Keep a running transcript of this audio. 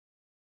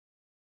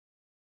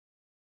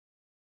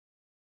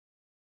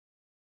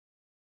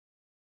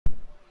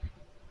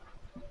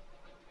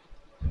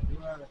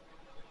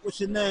What's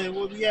your name?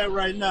 Where we at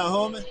right now,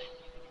 homie?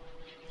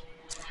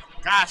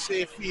 God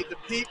said feed the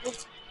people.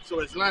 So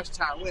it's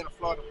lunchtime. We're in the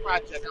Florida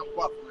Project. I'm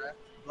Buff, man.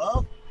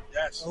 Buff?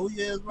 Yes. Oh,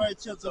 yeah, it's right,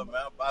 What's Chester. up,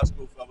 man?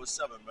 Bosco from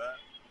 7, man.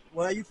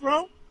 Where you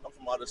from? I'm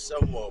from out of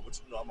Selmore,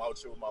 but I'm out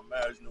here with my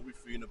marriage. We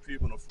feeding the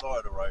people in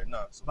Florida right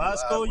now. So we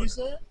Bosco, live you with it.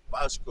 said?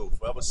 Bosco,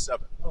 Forever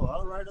 7. Oh,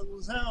 all right, it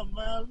was him,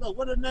 man. Look,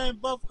 where the name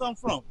Buff come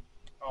from?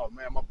 Oh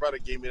man, my brother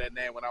gave me that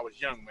name when I was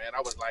young, man.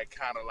 I was like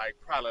kind of like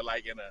probably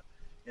like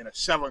in a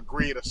seventh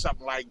grade or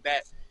something like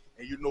that.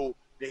 And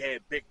they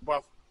had Big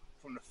Buff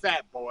from the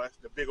Fat Boys,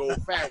 the big old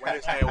fat one.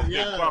 His name was Big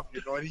Yeah. Buff,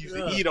 and he used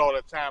to eat all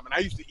the time, and I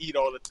used to eat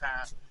all the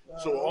time.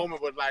 So homie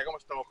was like, I'm gonna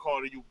start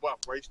calling you Buff,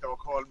 bro. He started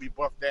calling me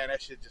Buff Dad, and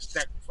that shit just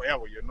stuck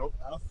forever.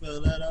 I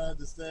feel that, I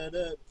understand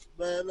that.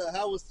 Man, look,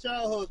 how was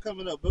childhood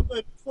coming up? But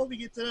before we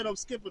get to that, I'm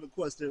skipping a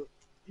question.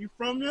 You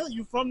from there?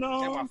 You from the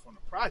Came out from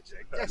the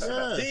project. Yes,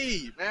 Yeah.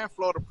 indeed, man.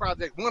 Florida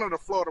Project, one of the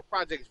Florida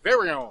Project's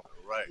very own.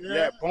 Right.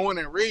 Yeah, born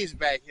and raised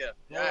back here.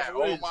 Born Yeah, and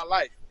all raised. my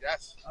life.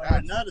 Yes. All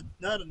right, now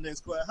the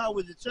next question. How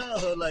was your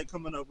childhood like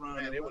coming up around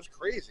Man, there? it was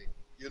crazy.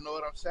 You know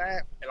what I'm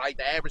saying? And like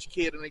the average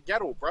kid in the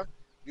ghetto, bro.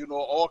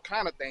 All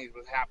kind of things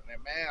was happening,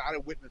 man. I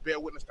done bear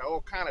witness to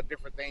all kind of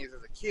different things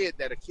as a kid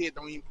that a kid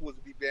don't even supposed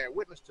to be bearing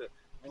witness to.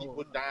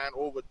 People dying,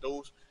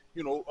 overdose,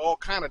 all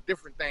kind of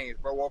different things,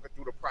 bro, walking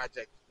through the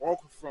project.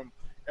 Walking from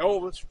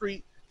Elvis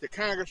Street to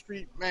Congress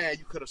Street, man,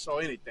 you could have saw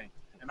anything.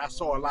 And I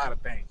saw a lot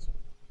of things.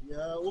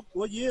 Yeah,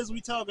 what years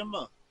we talking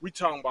about? We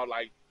talking about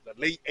like the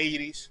late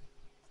 80s,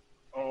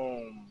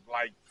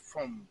 like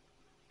from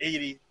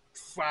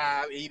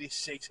 85,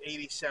 86,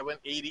 87,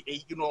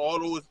 88, all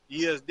those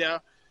years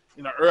there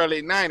in the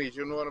early 90s,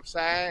 you know what I'm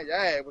saying?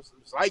 Yeah, it was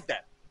like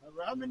that.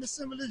 How many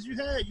siblings you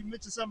had? You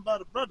mentioned something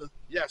about a brother.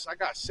 Yes, I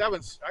got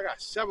seven.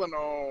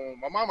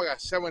 My mama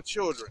got 7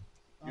 children.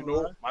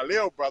 Right. My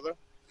little brother,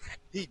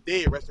 he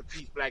dead. Rest in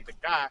peace, Black the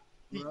guy.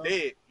 He Right.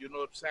 dead. You know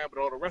what I'm saying?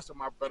 But all the rest of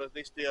my brothers,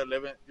 they still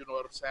living. You know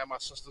what I'm saying? My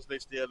sisters, they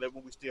still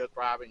living. We still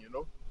thriving.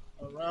 All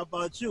right, how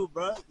about you,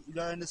 bro? You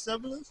got any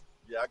siblings?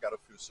 Yeah, I got a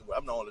few siblings.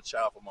 I'm the only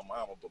child for my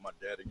mama, but my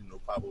daddy,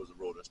 Papa was a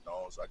Rolling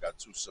Stone, so I got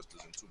 2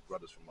 sisters and 2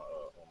 brothers from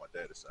on my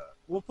daddy's side.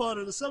 What part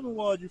of the Seven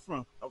Ward you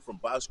from? I'm from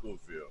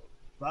Boscoville.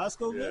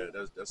 Bosco? Yeah,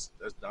 that's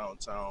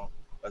downtown.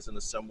 That's in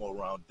the somewhere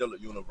around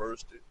Dillard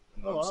University.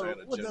 You know what I'm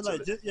saying? What that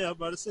like? Yeah, I'm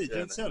about to say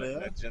Gentile.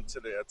 That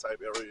Gentile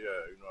type area,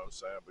 you know what I'm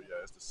saying? But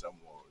yeah, it's the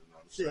somewhere, you know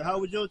what I'm Shit, saying? how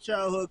was your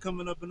childhood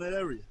coming up in that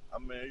area? I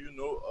mean,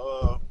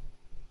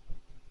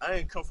 I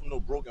ain't come from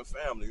no broken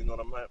family. You know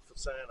what I'm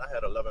saying? I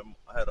had a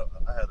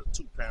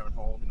 2-parent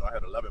home. I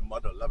had 11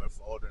 mother, 11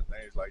 father, and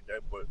things like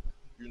that. But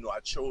I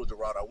chose the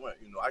route I went.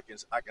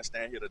 I can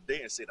stand here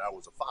today and say that I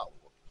was a follower.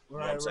 You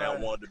know what I'm saying? I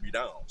wanted to be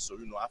down. So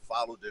I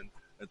followed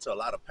into a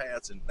lot of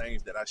paths and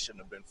things that I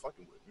shouldn't have been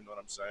fucking with. You know what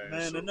I'm saying?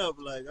 Man, enough,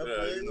 like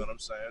yeah, you know what I'm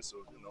saying? So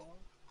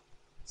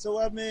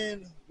So I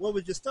mean, what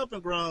was your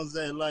stomping grounds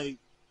at? Like,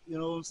 you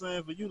know what I'm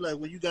saying? For you, like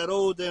when you got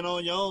older and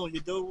on your own,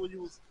 you do what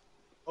you was.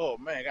 Oh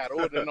man, I got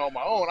older than on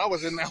my own. I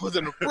was in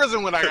the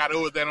prison when I got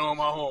older than on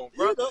my own,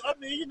 bro.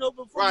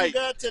 Before you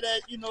got to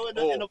that, in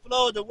the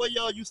Florida, where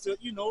y'all used to,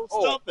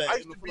 stomp at. I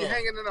used to be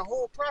hanging in the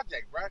whole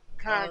project, bro.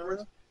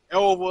 Congress,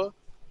 Elva,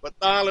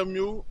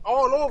 Bartholomew,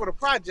 all over the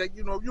project.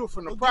 You were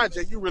from the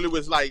project. You really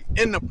was like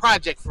in the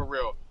project for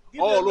real,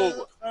 all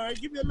over. All right,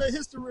 give me a little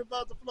history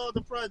about the Florida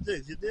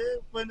project. You did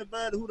for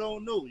anybody who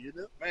don't know,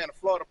 Man, the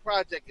Florida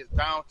project is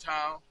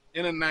downtown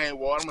in the 9th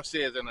ward. I'm gonna say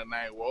it's in the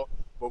 9th ward.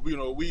 But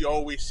we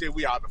always say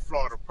we are the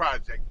Florida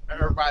Project.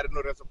 Everybody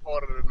know that's a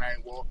part of the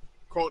 9th ward.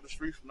 Across the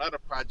street from another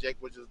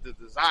project, which is the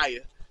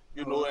Desire,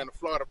 and the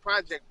Florida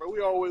Project. But we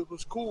always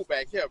was cool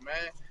back here,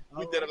 man.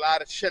 We did a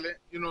lot of chilling,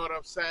 you know what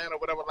I'm saying, or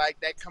whatever like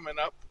that coming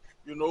up,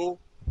 in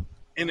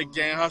the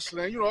gang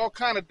hustling, all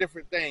kind of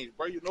different things,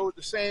 bro.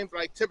 The same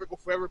like typical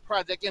for every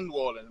project in New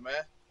Orleans,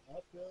 man. I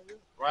feel you.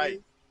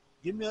 Right.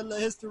 Give me a little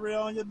history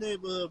on your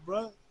neighborhood,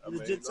 bro. I'm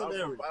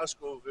from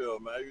Boscoville,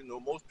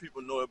 man. Most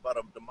people know about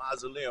the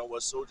mausoleum where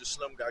Soldier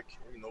Slim got,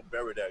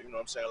 buried at. You know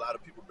what I'm saying? A lot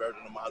of people buried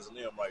in the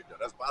mausoleum right there.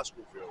 That's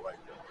Boscoville right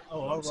there. Oh,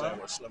 you know what I'm saying?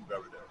 Where Slim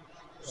buried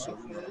at. So,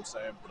 you know what I'm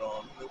saying?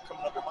 But,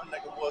 coming up in my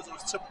neck of woods, it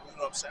was typical, you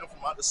know what I'm saying?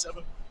 From out the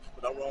 7,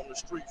 but I roam the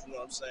streets, you know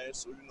what I'm saying?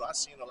 So, I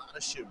seen a lot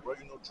of shit, bro.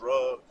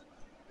 Drugs,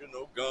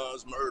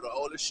 guns, murder,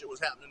 all this shit was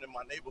happening in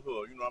my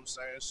neighborhood, you know what I'm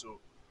saying? So,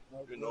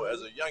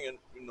 as a youngin',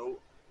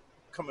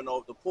 coming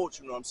off the porch,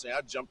 you know what I'm saying?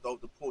 I jumped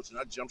off the porch and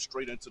I jumped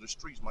straight into the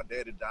streets. My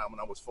daddy died when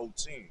I was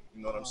 14,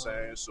 you know what I'm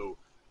saying? So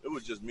it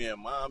was just me and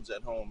moms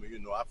at home.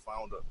 And,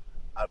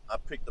 I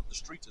picked up the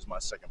streets as my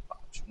second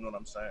pops, you know what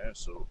I'm saying?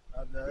 So,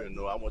 I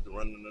went to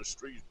running in the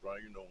streets, bro.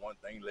 One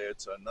thing led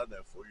to another.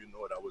 And before you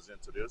know it, I was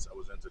into this, I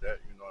was into that,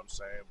 you know what I'm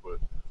saying? But,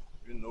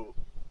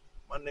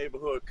 my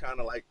neighborhood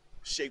kind of like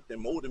shaped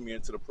and molded me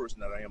into the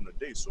person that I am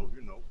today. So,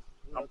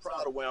 I'm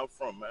proud of where I'm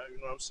from, man. You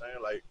know what I'm saying?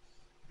 Like,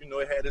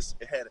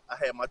 I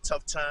had my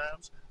tough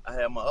times, I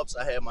had my ups,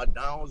 I had my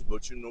downs,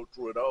 but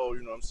through it all,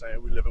 you know what I'm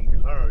saying, we live and we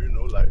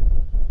learn, like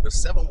the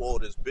 7th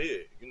ward is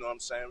big. You know what I'm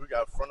saying? We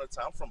got front of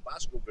town. I'm from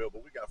Boscoville,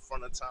 but we got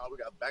front of town, we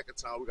got back of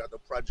town, we got the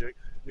project.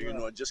 Right. You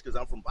know, and just because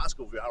I'm from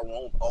Boscoville, I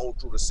roam all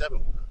through the 7th. You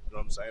know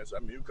what I'm saying? So I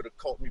mean, you could have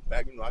caught me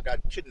back. You know, I got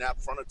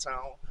kidnapped front of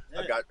town.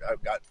 Yeah. I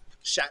got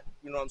shot.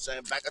 You know what I'm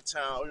saying? Back of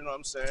town. You know what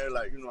I'm saying?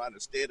 Like, you know, I done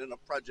stayed in the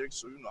project.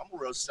 So, you know, I'm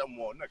a real 7th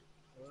ward nigga.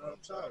 Real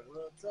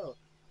talk.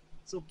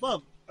 So,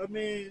 Buff, I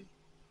mean,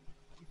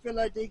 you feel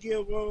like they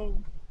give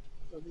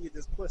let me get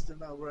this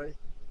question out right.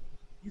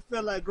 You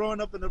feel like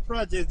growing up in the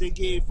projects, they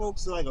gave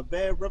folks like a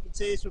bad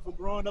reputation for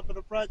growing up in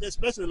the project,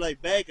 especially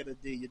like back in the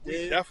day. You We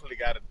did? definitely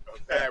got a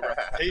bad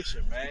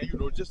reputation, man. You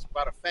know, just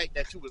by the fact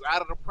that you was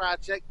out of the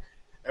project,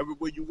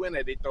 everywhere you went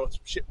at, they thought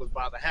some shit was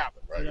about to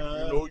happen, right?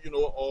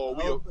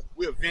 Or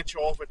we'll venture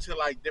off into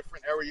like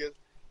different areas,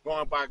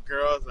 going by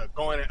girls or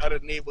going in other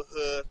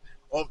neighborhoods.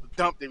 Off the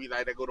dump, they be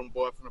like, "They go them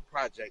boys from the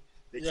project.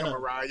 They come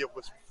around here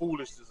with some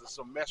foolishness or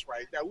some mess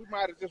right there." We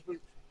might have just been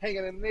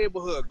hanging in the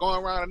neighborhood,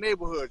 going around the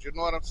neighborhood. You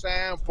know what I'm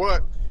saying?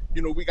 But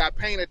you know, we got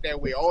painted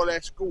that way. All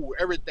that school,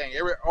 everything,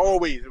 it was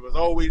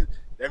always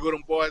there go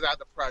them boys out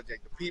the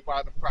project, the people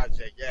out the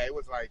project. Yeah, it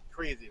was like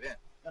crazy then.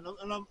 And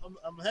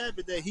I'm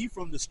happy that he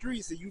from the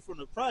streets and you from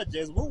the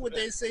projects. What would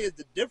they say is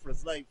the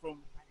difference, like from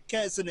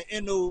cats in the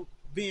NO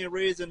being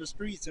raised in the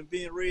streets and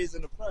being raised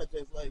in the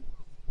projects? Like,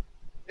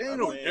 it ain't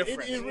no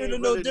difference. It really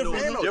no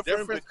difference. Ain't no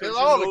difference because it's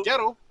all the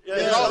ghetto. Yeah,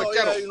 it's all the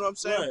ghetto. You know what I'm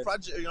saying? Right.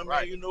 Project. I mean,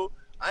 Right. you know,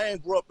 I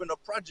ain't grew up in a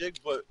project,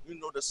 but you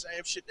know, the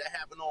same shit that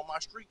happened on my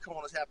street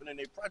corners happened in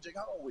their project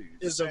hallways.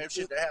 The same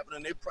shit that happened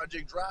in their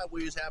project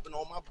driveways happened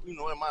on my, you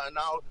know, in my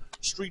now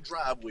street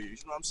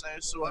driveways. You know what I'm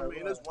saying? So I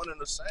mean, it's one and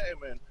the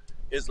same, and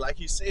it's like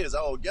he says,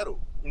 all ghetto.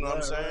 You know what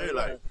I'm saying?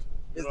 Like,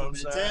 you is know the what I'm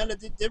saying?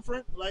 mentality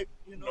different? Like,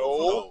 you know,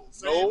 No,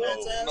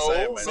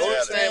 same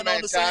same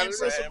mentality.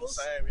 Same,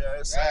 yeah,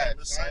 it's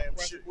the same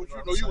shit.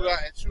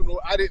 You know,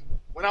 I didn't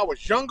when I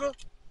was younger.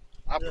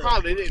 I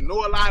probably didn't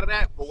know a lot of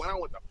that, but when I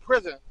went to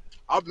prison,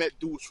 I met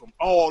dudes from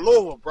all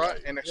over, bro,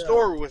 and the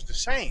story was the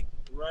same.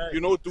 Right.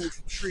 You know, dudes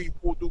from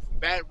Shreveport, dudes from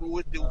Baton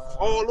Rouge, dudes from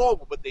all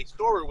over, but their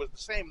story was the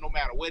same no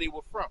matter where they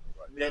were from.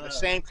 They had the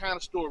same kind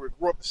of story,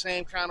 grew up the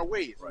same kind of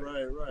ways.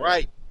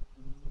 Right.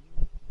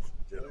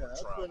 Yeah, I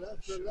feel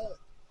that.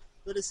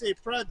 But they say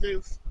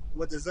projects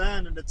were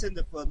designed and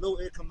intended for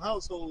low-income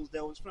households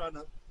that was trying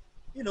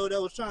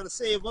to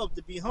save up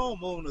to be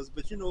homeowners.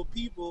 But you know,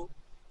 people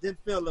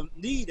didn't feel a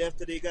need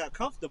after they got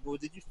comfortable.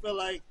 Did you feel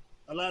like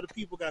a lot of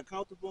people got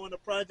comfortable in the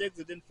projects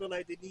and didn't feel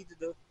like they needed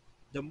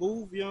to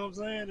move? You know what I'm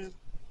saying? And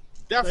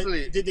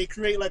definitely. Like, did they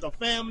create like a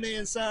family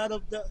inside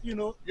of the? You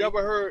know. You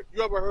ever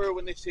heard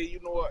when they say, you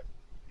know what,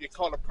 you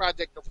call a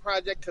project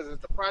because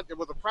it's the project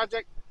was a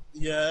project.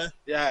 Yeah.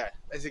 Yeah,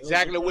 that's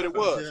exactly what it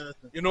was.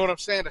 Yeah. You know what I'm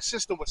saying? The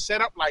system was set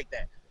up like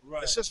that.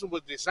 Right. The system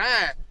was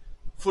designed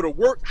for the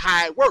work,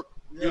 how it worked.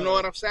 Yeah. You know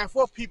what I'm saying?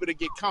 For people to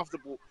get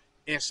comfortable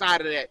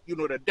inside of that, you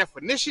know, the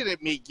definition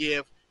it may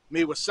give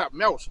may was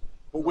something else.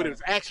 But what it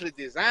was actually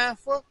designed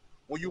for,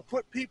 when you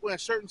put people in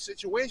certain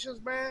situations,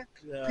 man,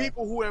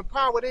 people who are in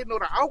power, they know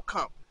the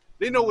outcome.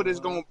 They know what it's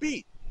going to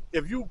be.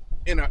 If you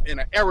in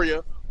an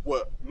area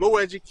with low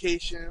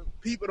education,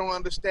 people don't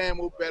understand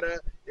no better,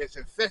 it's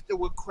infested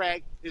with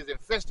crack, it's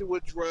infested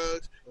with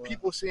drugs,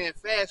 people seeing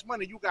fast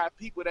money. You got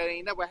people that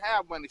ain't never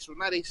have money, so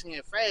now they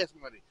seeing fast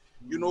money.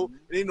 You know,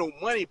 they know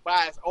money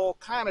buys all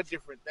kind of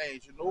different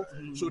things, you know.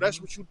 So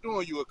that's what you're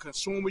doing. You're a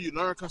consumer. You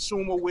learn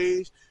consumer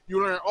ways.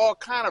 You learn all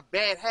kind of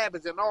bad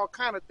habits and all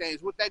kind of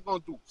things. What that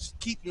going to do?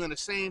 Keep you in the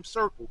same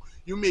circle.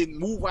 You may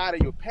move out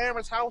of your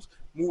parents' house,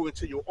 move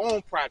into your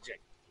own project.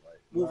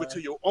 Move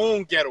into your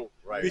own ghetto.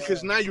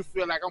 Because now you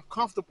feel like I'm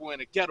comfortable in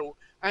the ghetto.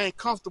 I ain't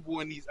comfortable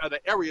in these other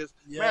areas.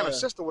 Man, the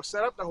system was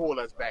set up to hold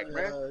us back,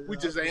 man. We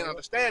just ain't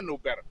understand no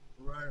better.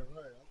 Right.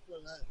 I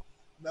feel that.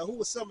 Now, who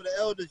were some of the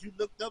elders you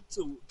looked up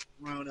to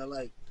around there,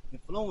 like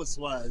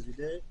influence-wise? You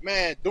did?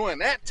 Man, during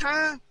that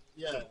time,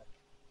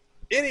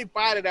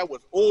 anybody that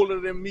was older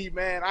than me,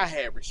 man, I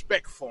had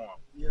respect for them.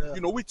 Yeah. You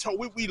know, we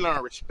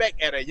learned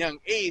respect at a young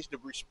age to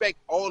respect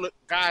all the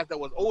guys that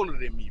was older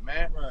than me,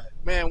 man. Right.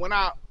 Man, when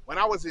I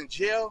was in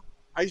jail,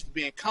 I used to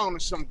be encountering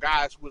some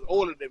guys who was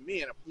older than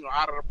me and, you know,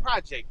 out of the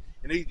project,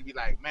 and they used to be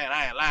like, man,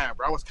 I ain't lying,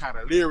 bro. I was kind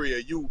of leery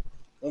of you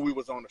when we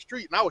was on the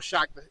street, and I was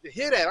shocked to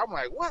hear that. I'm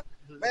like, what?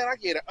 Man, I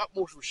gave the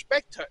utmost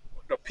respect to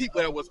the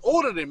people that was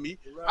older than me.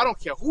 I don't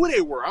care who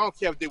they were. I don't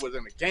care if they was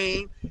in the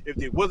game, if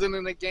they wasn't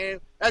in the game.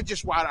 That's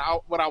just what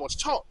I was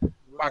taught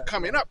by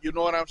coming up. You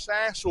know what I'm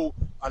saying? So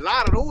a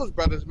lot of those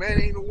brothers, man,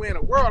 ain't no way in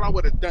the world I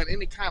would have done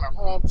any kind of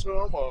harm to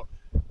them or,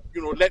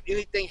 you know, let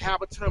anything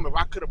happen to them if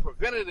I could have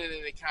prevented it in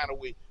any kind of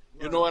way.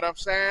 You know what I'm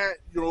saying?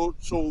 You know,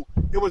 so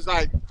it was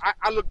like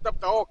I looked up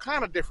to all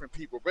kind of different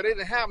people, but they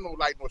didn't have no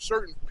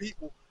certain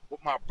people. But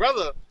my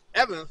brother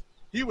Evans,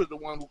 he was the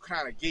one who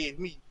kind of gave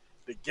me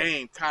the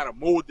game, kind of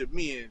molded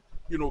me, and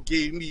you know,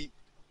 gave me,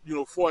 you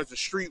know, for as the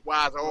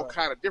streetwise, all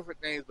kind of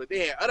different things. But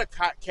they had other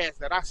cats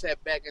that I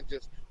sat back and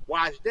just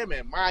watched them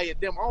and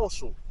admired them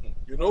also.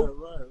 You know,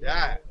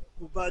 Right.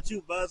 What about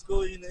you,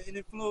 Bosco? Any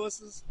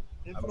influences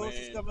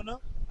coming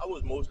up? I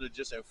was mostly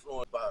just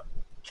influenced by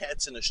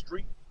cats in the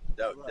street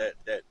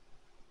that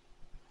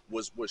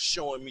was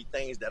showing me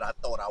things that I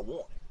thought I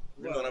wanted.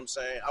 You know what I'm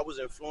saying? I was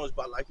influenced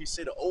by, like he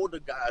said, the older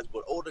guys,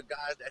 but older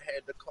guys that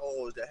had the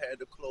cars, that had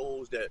the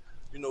clothes, that,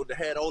 you know, that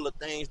had all the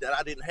things that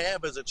I didn't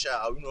have as a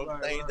child. You know,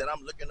 things that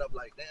I'm looking up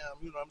like,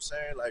 damn, you know what I'm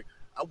saying? Like,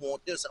 I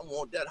want this, I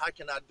want that. How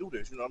can I do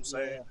this? You know what I'm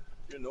saying?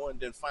 You know, and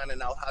then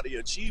finding out how they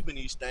achieving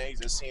these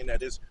things and seeing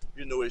that it's,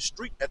 you know, it's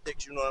street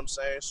ethics. You know what I'm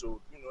saying?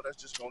 So, you know,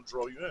 that's just gonna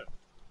draw you in.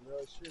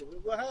 Well, shit.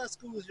 What high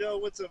schools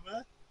y'all went to,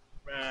 man?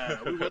 Man,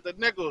 we went to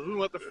Nichols. We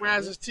went to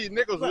Francis T.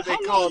 Nichols, what they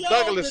How call long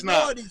y'all Douglas been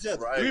now. knowing each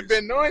other? Right. We've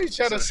been knowing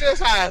each other since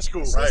high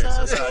school. Right.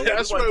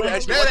 That's where we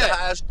met at.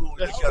 High school.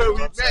 That's where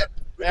we met.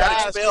 We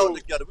got expelled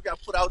together. We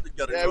got put out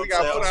together. Yeah, we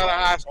got put out of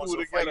high school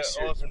together on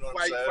some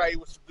fight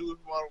with some dudes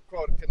from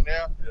across the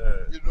canal. Yeah.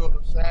 You know what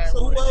I'm saying?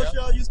 So who else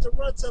y'all used to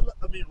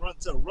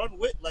run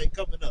with, like,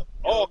 coming up?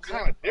 All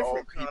kind of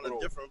different people.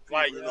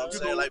 Like, you know what I'm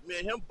saying? Like, me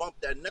and him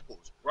bumped at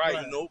Nichols.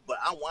 Right. You know, but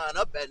I wind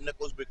up at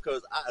Nichols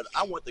because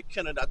I went to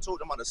Kennedy. I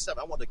told him out of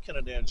 7. I went to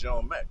Kennedy and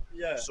John Mack.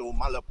 Yeah. So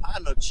my little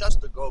partner,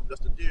 Chester,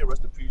 rest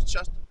in peace,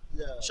 Chester.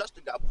 Yeah.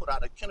 Chester got put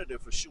out of Kennedy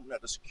for shooting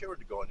at the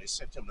security guard, and they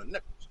sent him to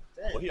Nichols.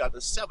 Well, he out to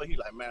 7. He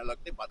like, man,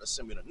 look, they about to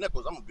send me to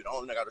Nichols. I'm gonna be the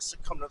only nigga to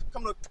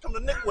come to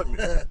Nick with me.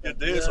 You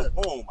dig? So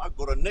boom, I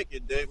go to Nick.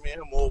 You dig? Me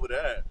and him over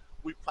there.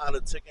 We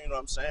politicking. You know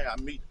what I'm saying?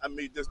 I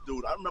meet this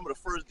dude. I remember the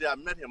first day I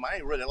met him. I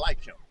ain't really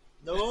like him.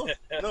 No.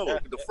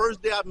 The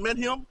first day I met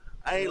him,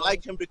 I ain't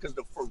like him because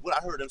what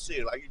I heard him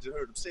say, like you just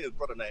heard him say, his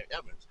brother named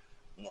Evans.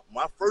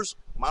 My first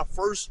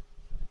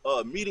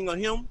meeting of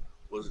him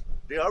was,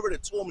 they already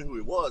told me who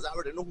he was. I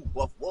already knew who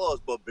Buff was,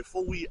 but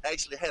before we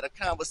actually had a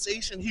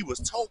conversation, he was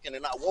talking,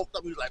 and I walked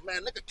up. He was like,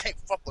 "Man, nigga can't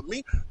fuck with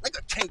me.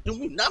 Nigga can't do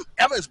me. I'm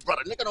Evans'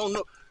 brother. Nigga don't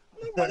know."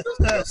 Like, this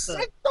nigga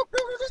psyched up.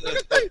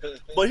 This nigga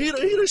but he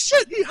the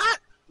shit. He hot.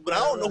 But I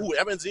don't know who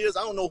Evans is.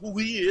 I don't know who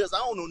he is. I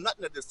don't know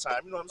nothing at this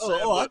time. You know what I'm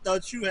saying? I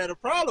thought you had a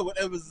problem with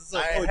Evans.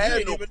 I ain't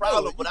had no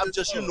problem, but I'm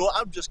just,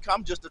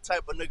 I'm just the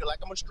type of nigga, like,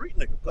 I'm a street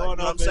nigga. Like, you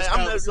know what I'm saying?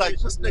 I'm just like,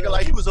 this nigga,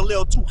 like, he was a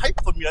little too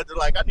hype for me.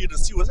 I needed to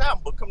see what's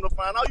happening, but come to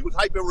find out, he was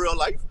hype in real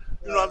life.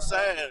 You know what I'm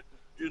saying?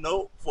 You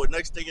know, for the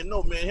next thing you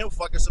know, me and him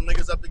fucking some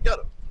niggas up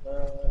together.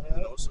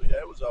 You know, so yeah,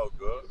 it was all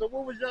good. So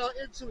what was y'all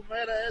into,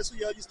 man? I asked who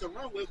y'all used to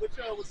run with, what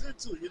y'all was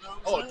into, you know?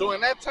 Oh,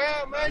 during that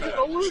time, man, you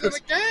know, we was in the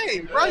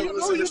game, bro. You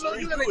know, you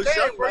in the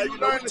game, bro. You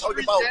learned the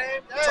street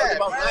game. Talking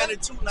about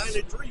 92,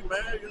 93,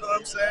 man. You know what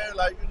I'm saying?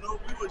 Like, you know,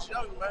 we was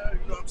young, man.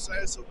 You know what I'm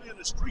saying? So we in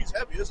the streets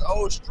heavy. It's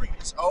all street.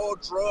 It's all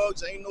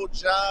drugs. Ain't no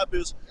job.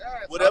 It's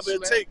whatever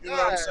it take. You know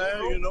what I'm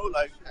saying? You know,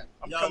 like,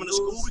 I'm coming to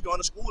school. We going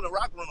to school in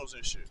rock rentals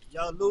and shit.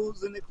 Y'all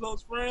lose any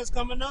close friends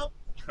coming up?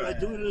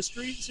 Like doing the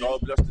streets? God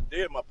bless the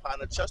dead. My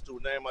partner Chester,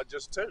 whose name I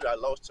just told you, I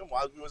lost him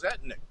while we was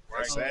at Nick.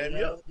 Right. Same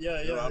year.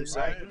 Yeah. You know what I'm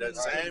saying? That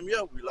same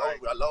year,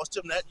 I lost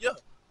him that year.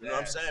 You know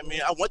what I'm saying?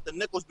 Man, I went to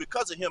Nichols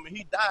because of him, and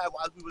he died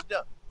while we was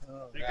there.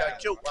 He got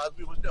killed while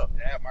we was there.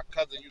 Yeah, my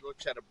cousin, you know,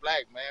 Cheddar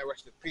Black, man.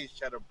 Rest in peace,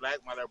 Cheddar Black.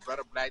 My little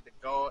brother Black, the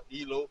God,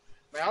 Elo.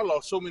 Man, I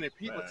lost so many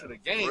people to the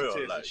game.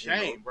 It's a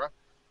shame, bro.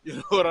 You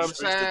know what I'm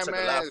saying,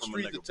 man? The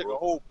streets that took a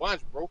whole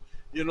bunch, bro.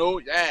 You know,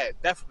 yeah,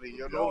 definitely.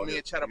 You know, me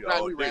and Cheddar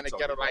Black, we ran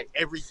together like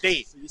every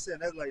day. So you said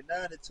that's like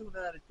 92,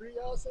 93,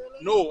 y'all saying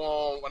that?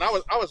 No, when I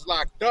was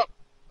locked up,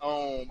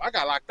 I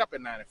got locked up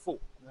in 94.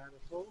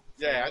 94?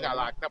 Yeah, I got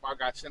locked up. I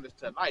got sentenced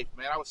to life,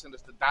 man. I was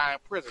sentenced to die in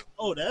prison.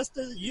 Oh, that's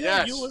the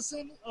year you was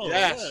sentenced? Oh,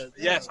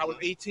 yes. I was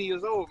 18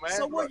 years old, man.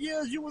 So what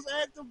years you was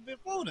active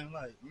before then?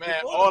 Like,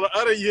 man, all the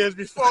other years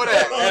before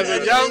that,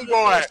 as a young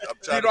boy.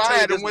 You know, I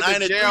had to went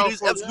to jail.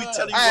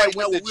 I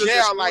went to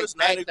jail like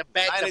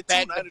back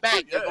to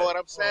back. You know what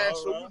I'm saying?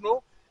 So, you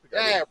know,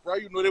 bro,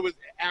 you know, they was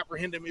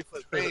apprehending me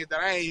for things that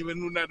I ain't even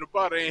knew nothing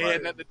about. They ain't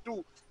had nothing to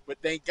do. But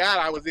thank God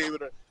I was able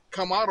to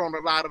come out on a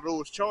lot of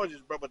those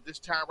charges, bro. But this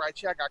time right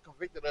here, I got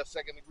convicted of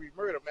second-degree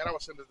murder. Man, I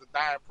was sentenced to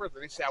die in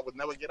prison. They said I would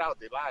never get out.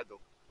 They lied,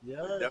 though.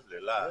 Yeah. They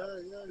definitely lied.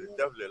 They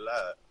definitely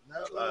lied.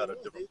 They lied a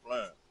different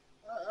plan.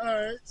 All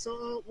right.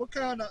 So what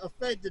kind of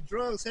effect did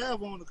drugs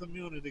have on the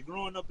community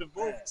growing up in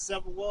both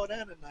 7th Ward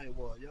and the 9th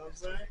Ward? You know what I'm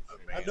saying?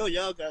 I know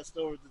y'all got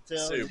stories to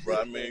tell. Say,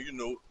 bro, I mean, you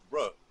know,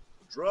 bro,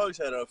 drugs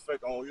had an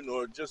effect on, you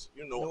know, just,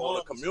 you know, on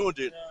the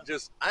community.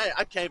 Just,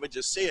 I can't even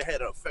just say it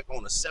had an effect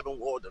on the 7th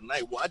Ward, the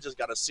 9th Ward. I just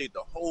got to say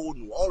the whole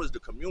New Orleans, the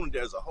community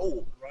as a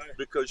whole. Right.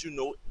 Because, you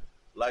know,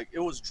 like, it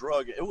was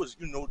drug, it was,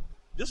 you know,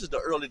 this is the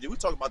early, we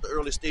talking about the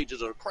early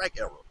stages of the crack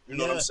era. You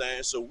know what I'm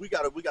saying? So we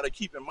gotta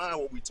keep in mind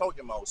what we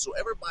talking about. So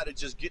everybody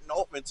just getting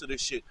off into this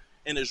shit,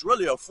 and it's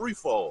really a free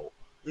fall.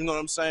 You know what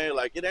I'm saying?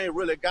 Like, it ain't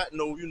really got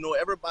no, you know,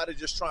 everybody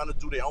just trying to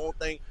do their own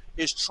thing.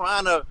 It's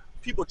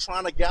people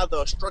trying to gather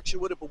a structure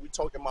with it, but we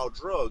talking about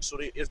drugs. So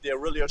is there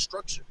really a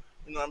structure?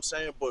 You know what I'm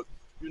saying? But,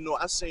 you know,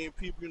 I seen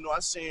people, you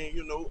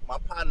know, my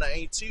partner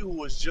Auntie, who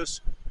was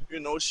just, you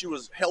know, she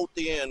was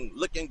healthy and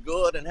looking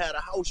good and had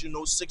a house, you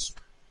know, 6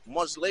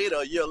 months later,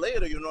 a year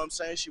later, you know what I'm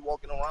saying? She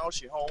walking around,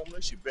 she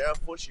homeless, she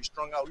barefoot, she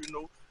strung out, you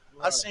know.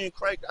 Right.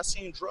 I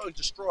seen drugs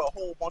destroy a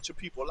whole bunch of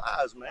people's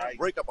lives, man. Right.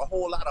 Break up a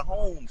whole lot of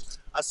homes.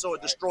 I saw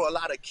it destroy a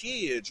lot of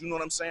kids, you know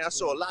what I'm saying? I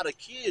saw a lot of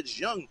kids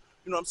young,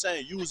 you know what I'm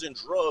saying, using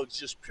drugs,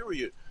 just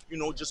period. you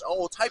know, just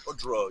all type of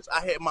drugs.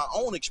 I had my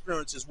own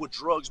experiences with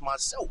drugs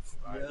myself.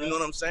 Right. You know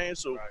what I'm saying?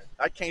 So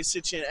I can't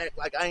sit here and act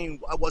like I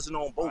wasn't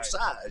on both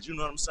sides. You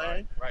know what I'm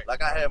saying?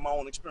 Like I had my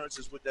own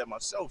experiences with that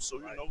myself. So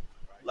you know,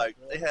 like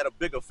they had a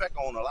big effect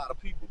on a lot of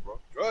people, bro.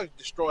 Drugs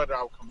destroyed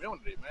our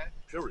community, man.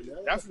 Period.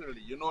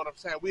 Definitely. You know what I'm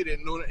saying? We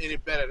didn't know any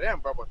better then,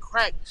 bro. But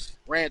crack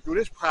ran through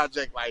this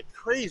project like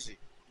crazy.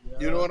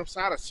 You know what I'm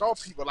saying? I saw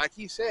people, like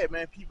he said,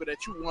 man, people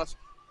that you once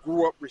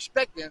grew up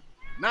respecting,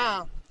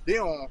 now they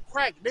on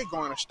crack. They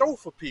going to store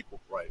for people.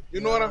 Right. You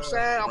know what I'm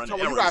saying? I'm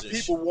talking. You got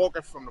people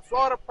walking from the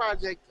Florida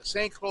Project to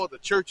St. Clair to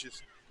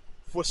churches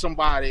for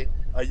somebody,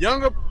 a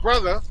younger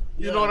brother.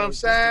 You know what I'm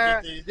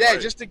saying?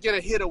 Just to get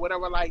a hit or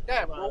whatever like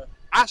that, bro.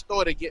 I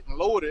started getting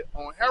loaded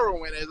on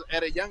heroin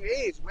at a young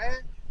age, man.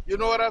 You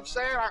know what I'm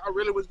saying? I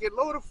really was getting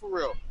loaded for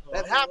real.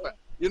 That happened.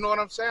 You know what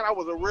I'm saying? I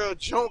was a real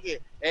junkie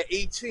at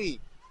 18.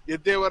 You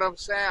did what I'm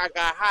saying? I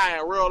got high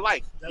in real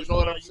life. You know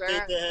what I'm saying? You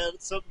think they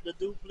had something to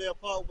do, play a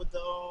part with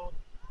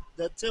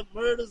the Tip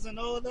murders and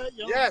all that?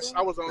 Yes,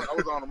 I was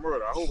on the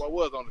murder. I hope I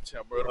was on the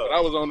Tip murder, but I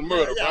was on the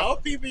murder. Yeah, all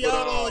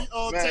PPL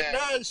on Tech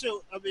 9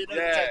 show. I mean,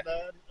 Tech 9,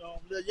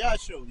 y'all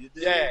show. You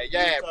did. Bro.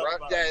 Yeah,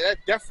 that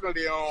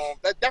definitely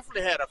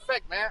had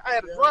effect, man. I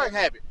had a drug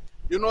habit.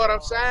 You know what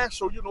I'm saying?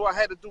 So, you know, I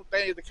had to do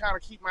things to kind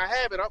of keep my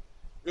habit up.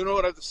 You know,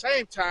 at the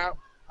same time,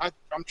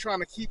 I'm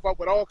trying to keep up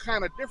with all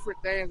kind of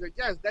different things. And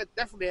yes, that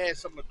definitely had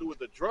something to do with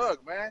the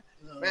drug, man.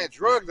 Man,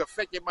 drugs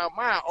affected my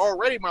mind.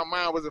 Already my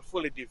mind wasn't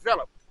fully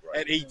developed.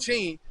 At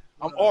 18,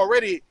 I'm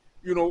already,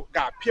 you know,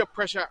 got peer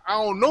pressure.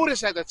 I don't know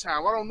this at the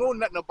time. I don't know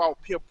nothing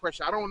about peer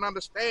pressure. I don't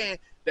understand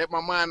that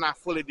my mind not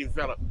fully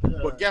developed.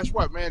 But guess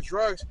what, man?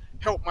 Drugs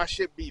help my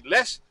shit be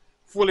less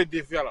fully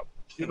developed.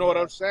 You know what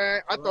I'm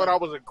saying? I thought I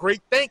was a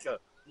great thinker.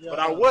 But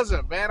I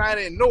wasn't, man. I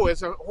didn't know.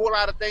 It's a whole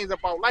lot of things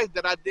about life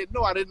that I didn't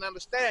know. I didn't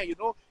understand, you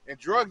know. And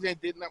drugs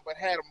ain't did nothing but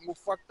had them more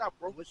fucked up,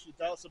 bro. What's your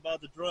thoughts about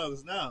the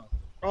drugs now?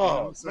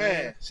 Oh,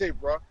 man. Say,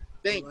 bro.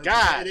 Thank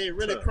God. It ain't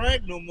really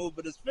crack no more,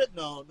 but it's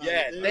fentanyl now.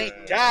 Yeah,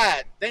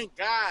 thank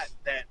God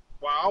that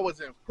while I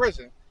was in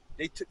prison,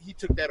 he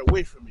took that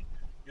away from me.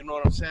 You know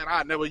what I'm saying?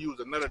 I never use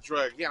another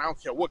drug again. I don't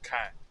care what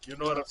kind. You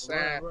know what I'm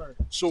saying? Right.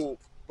 So,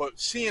 but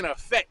seeing the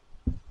effect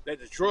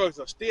that the drugs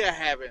are still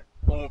having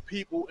on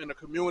people in the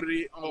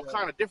community, all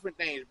kind of different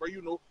things, bro.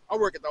 You know, I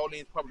work at the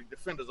Orleans Public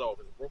Defender's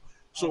Office, bro.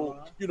 So,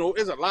 you know,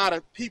 there's a lot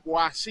of people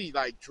I see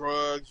like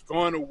drugs,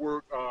 going to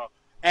work,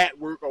 at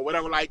work or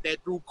whatever like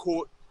that through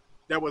court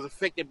that was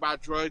affected by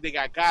drugs. They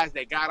got guys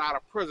that got out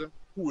of prison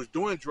who was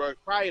doing drugs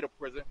prior to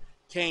prison,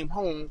 came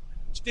home,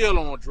 still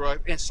on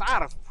drugs,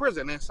 inside of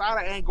prison,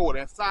 inside of Angola,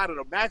 inside of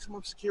the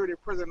maximum security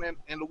prison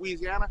in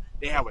Louisiana,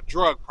 they have a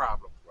drug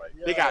problem. Right.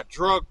 Yeah. They got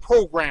drug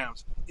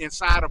programs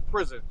inside of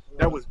prison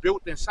that was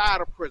built inside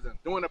of prison.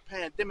 During the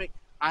pandemic,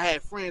 I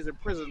had friends in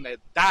prison that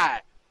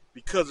died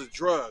because of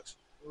drugs.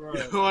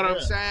 Right. You know what I'm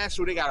saying?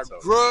 So they got a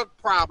drug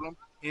problem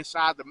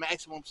inside the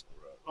maximum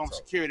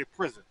security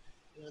prison.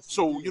 Yes,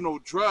 so, you know,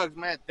 drugs,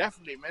 man,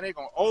 definitely, man, they're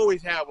going to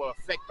always have an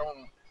effect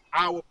on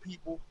our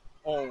people,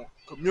 on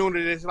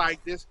communities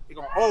like this. It's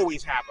going to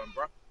always happen,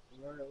 bro.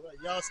 Right.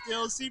 Y'all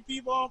still see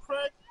people on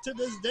crack to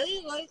this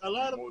day? Like, a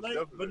lot of, like,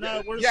 but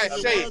not worse than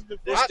it was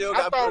before? I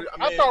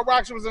thought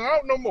Rocks wasn't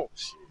out no more.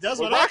 That's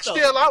what Rock's I thought.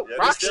 still out. Yeah,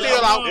 Rock's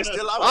still out. They're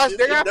still out.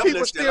 They got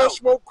people still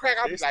smoke crack.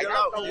 I was like,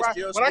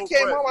 when I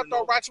came home, I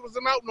thought Rock Rocks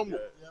wasn't out no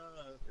more.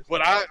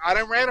 But I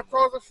done ran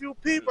across a few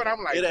people, and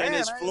I'm like, it ain't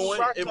as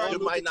fluent. It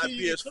might not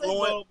be as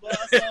fluent.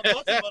 It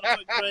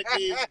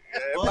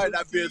might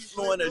not be as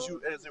fluent as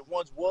it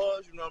once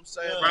was. You know what I'm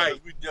saying? Right.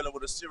 Because we're dealing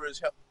with a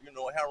serious, you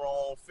know,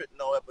 heroin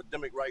fentanyl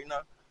epidemic right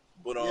now.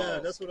 But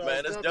that's what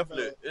man, it's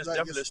definitely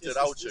still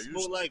out here. It's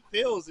more like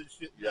pills and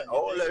shit. Yeah,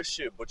 all that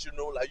shit. But you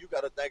know, like you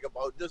got to think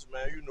about this,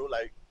 man. You know,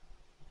 like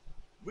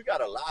we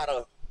got a lot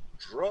of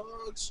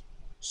drugs.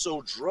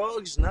 So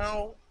drugs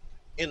now,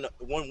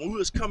 when we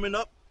was coming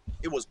up,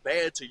 it was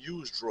bad to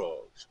use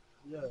drugs.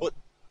 Yeah. But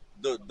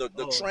the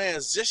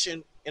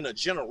transition in a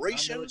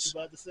generations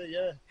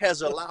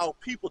has allowed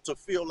people to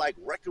feel like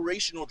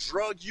recreational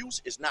drug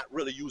use is not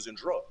really using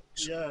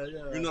drugs. Yeah.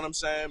 You know what I'm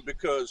saying?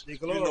 Because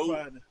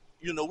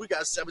you know, we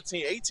got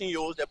 17,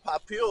 18-year-olds that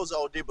pop pills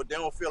all day, but they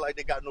don't feel like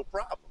they got no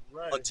problem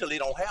until they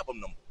don't have them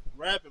no more.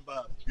 Rapping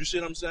about it. You see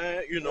what I'm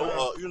saying? You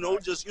know,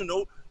 just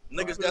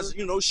niggas that's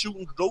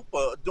shooting dope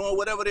or doing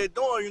whatever they're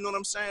doing. You know what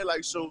I'm saying?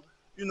 Like so.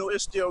 You know,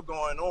 it's still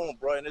going on,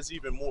 bro, and it's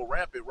even more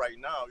rampant right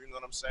now, you know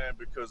what I'm saying,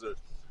 because of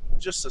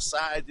just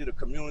society, the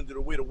community,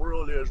 the way the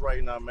world is right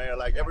now, man.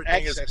 Like,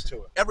 everything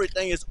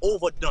is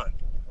overdone.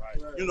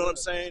 Right. You know what I'm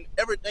saying?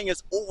 Everything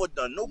is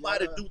overdone.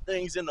 Nobody do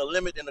things in the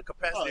limit and the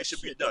capacity it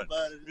should be done.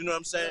 You know what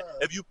I'm saying?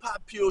 If you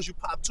pop pills, you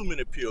pop too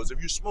many pills.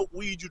 If you smoke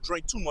weed, you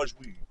drink too much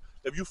weed.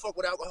 If you fuck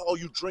with alcohol,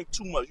 you drink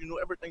too much. You know,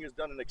 everything is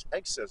done in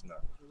excess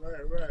now.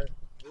 Right.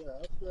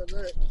 Yeah, I feel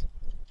that.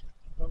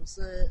 I'm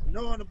saying,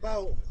 knowing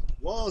about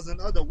walls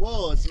and other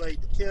walls like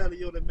the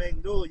Cali or the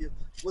Magnolia,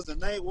 was the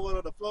Ninth Ward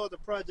or the Florida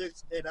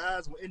projects at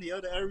odds with any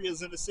other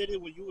areas in the city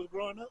when you was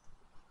growing up?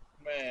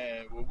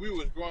 Man, when we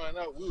was growing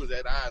up, we was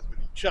at odds with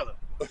each other.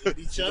 With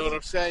each You know other? what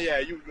I'm saying? Yeah,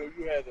 you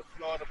had the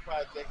Florida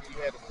Project and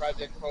you had the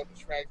Project called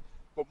the Track.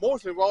 But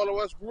mostly all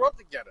of us grew up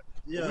together.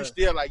 Yeah. But we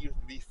still like used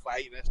to be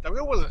fighting and stuff.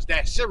 It wasn't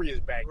that serious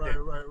back Right,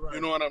 then. right.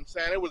 You know what I'm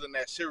saying? It wasn't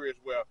that serious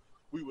where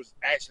we was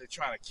actually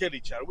trying to kill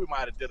each other. We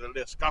might have did a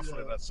little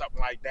scuffling or something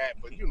like that,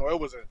 but you know, it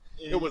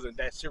wasn't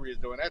that serious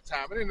during that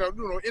time. And you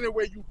know,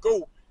 anywhere you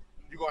go,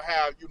 you're gonna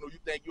have, you know, you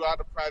think you out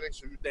the project,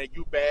 so you think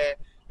you bad.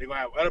 They're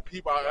gonna have other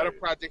people out other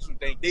projects who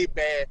think they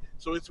bad.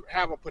 So it's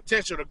have a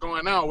potential to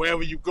going on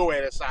wherever you go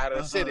at the side of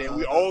the city. And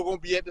we all gonna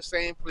be at the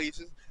same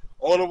places.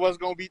 All of us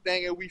gonna be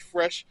thinking we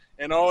fresh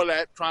and all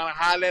that, trying to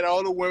holler at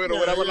all the women or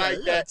whatever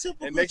that.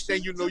 And next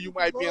thing you know, you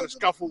might be in a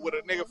scuffle with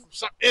a nigga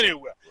from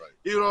anywhere. Right.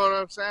 You know what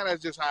I'm saying?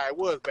 That's just how it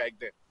was back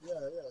then. Yeah.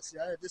 See,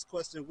 I had this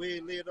question way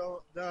later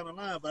on down the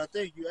line, but I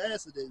think you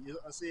answered it.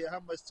 I said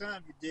how much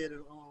time you did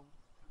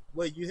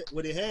where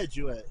they had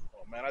you at.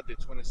 Oh man, I did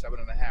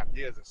 27.5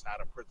 years inside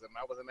of prison.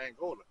 I was in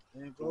Angola.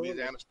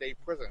 Louisiana State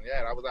Prison.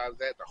 Yeah, I was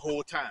at the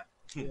whole time.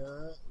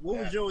 Yeah. What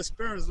was your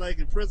experience like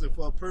in prison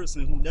for a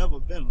person who never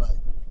been like?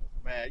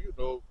 Man, you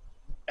know,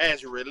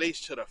 as it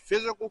relates to the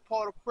physical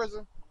part of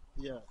prison,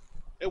 yeah,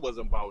 it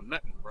wasn't about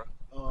nothing, bro.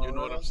 You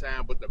know what I'm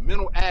saying? But the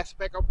mental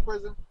aspect of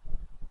prison,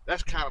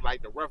 that's kind of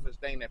like the roughest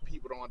thing that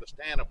people don't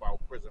understand about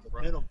prison,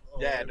 bro.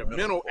 The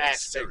mental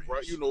aspect, bro.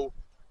 You know,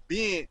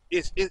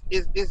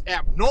 it's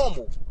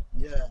abnormal.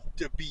 Yeah.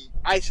 To be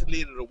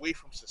isolated away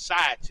from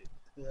society.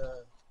 Yeah.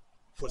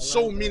 For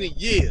so many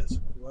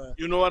years. Right.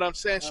 You know what I'm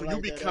saying? So you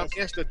become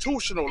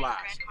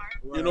institutionalized.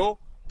 Right. You know,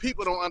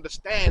 people don't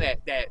understand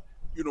that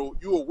you know,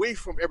 you're away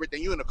from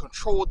everything. You're in a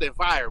controlled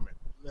environment.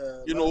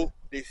 You know,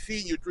 they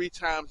feed you 3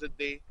 times a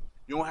day.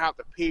 You don't have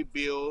to pay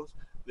bills.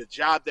 The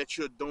job that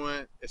you're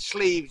doing, a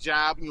slave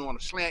job, you're on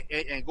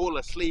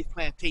Angola slave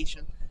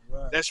plantation.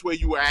 Right. That's where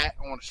you at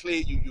on a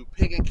slave. You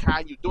picking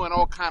cotton. You're doing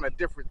all kind of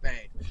different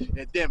things,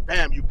 and then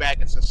bam, you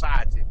back in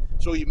society.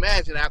 So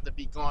imagine after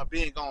being gone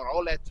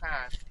all that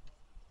time,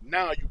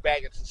 now you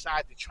back in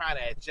society trying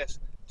to adjust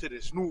to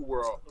this new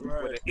world,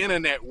 with the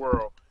internet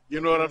world.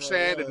 You know what I'm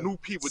saying? The new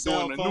people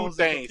doing the new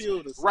things,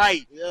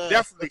 right? Yeah.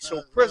 Definitely.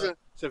 So prison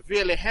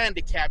severely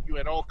handicap you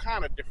in all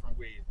kind of different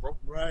ways, bro.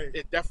 Right.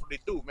 It definitely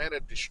do, man.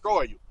 It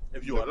destroy you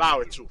if you allow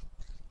it to.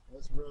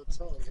 That's real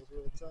tough.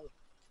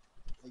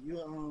 And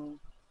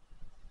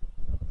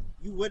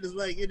you witnessed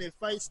like any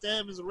fight,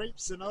 stabbings,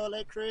 rapes, and all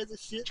that crazy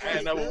shit. I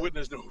ain't never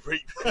witnessed no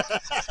rape,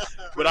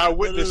 but I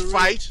witnessed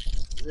fights.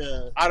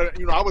 Yeah. I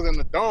was in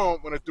the dome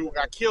when a dude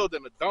got killed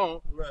in the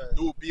dome. Right.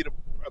 Dude beat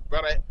a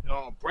brother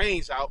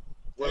brains out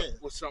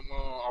with some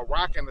a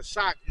rock and a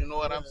sock. You know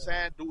what I'm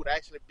saying? Dude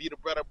actually beat a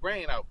brother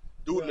brain out.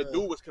 The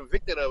dude was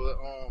convicted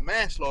of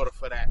manslaughter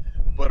for that.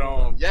 But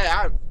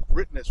I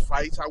witnessed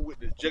fights. I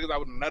witnessed jiggers. I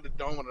was in another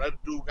dome when another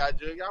dude got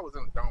jugged. I was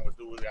in the dome when a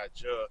dude got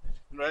jugged.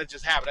 You know, that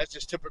just happened. That's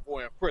just typical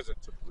in prison.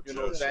 You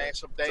know what I'm saying?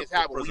 Some things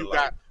happen when you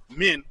got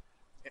men,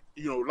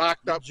 you know,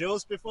 locked up.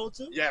 Jokes before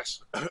too? Yes.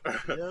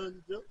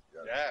 You joke?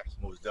 Yes,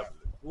 most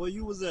definitely. Where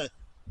you was at?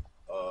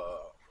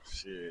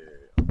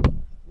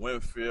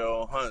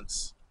 Winfield,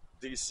 Hunts,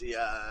 DCI.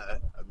 I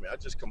mean, I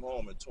just come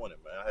home in 20,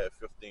 man. I had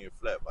 15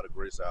 flat. By the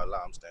grace of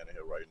Allah, I'm standing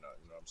here right now.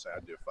 You know what I'm saying?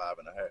 I did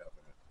 5.5.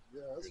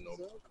 Yeah, that's what's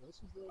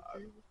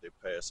up. They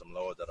passed some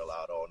laws that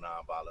allowed all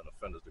nonviolent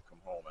offenders to come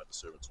home after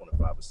serving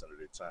 25% of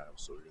their time.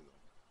 So, you know.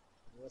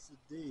 Yes,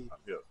 indeed. I'm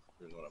here.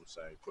 You know what I'm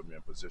saying? Put me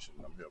in position.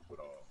 I'm here. But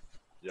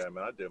yeah,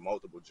 man, I did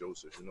multiple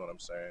Josephs. You know what I'm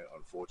saying?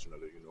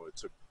 Unfortunately, you know, it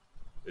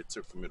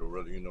took for me to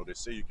really, you know, they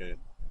say you can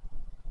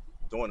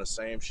doing the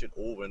same shit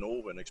over and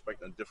over and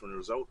expecting a different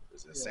result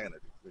is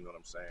insanity. You know what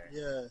I'm saying?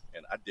 Yeah.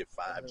 And I did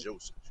 5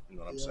 Josephs. You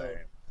know what I'm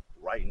saying?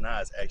 Right now,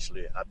 it's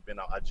actually I've been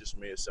out. I just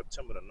made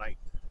September the 9th.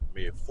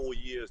 Made 4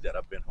 years that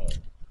I've been home.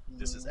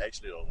 This is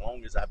actually the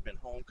longest I've been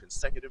home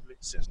consecutively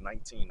since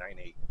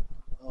 1998.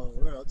 Oh,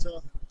 real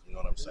tough. You know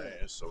what I'm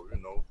saying? So, you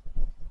know,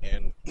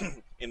 and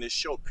in this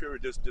short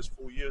period, this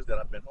 4 years that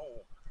I've been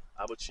home,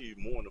 I've achieved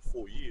more in the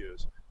 4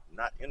 years,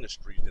 not in the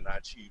streets, than I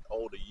achieved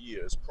all the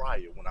years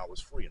prior when I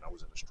was free and I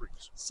was in the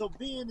streets. So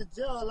being in the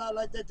jail a lot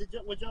like that,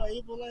 was y'all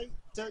able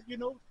to, you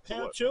know,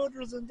 have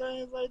children and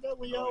things like that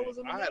when y'all was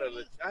in the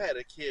jail? I had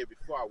a kid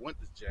before I went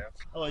to jail.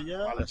 Oh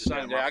yeah? I got a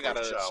son. You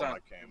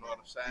know what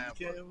I'm saying?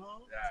 You came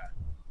home?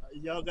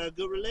 Yeah. Y'all got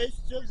good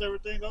relationships?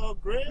 Everything all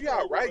great? We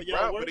all right,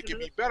 bro, but it could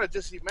be better.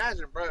 Just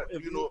imagine, bro,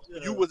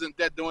 you wasn't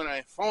there during the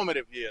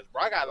informative years,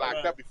 bro. I got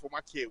locked up before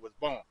my kid was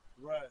born.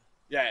 Right.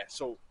 Yeah,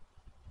 so...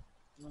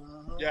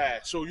 Yeah,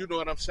 so you know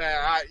what I'm saying.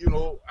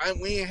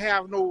 We ain't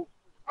have no.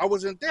 I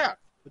wasn't there.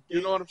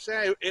 You know what I'm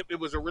saying. It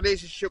was a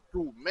relationship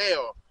through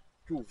mail,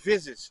 through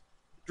visits,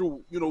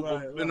 through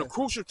in the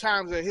crucial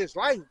times of his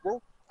life,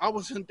 bro. I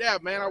wasn't there,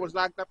 man. I was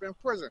locked up in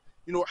prison.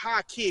 You know how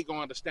a kid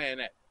gonna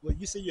understand that? Well,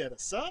 you said you had a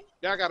son?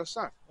 Yeah, I got a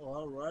son. Oh,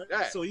 all right.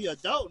 Yeah. So he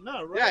adult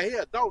now, right? Yeah, he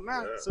adult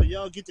now. Yeah. So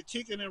y'all get to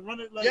kicking and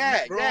running like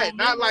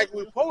not like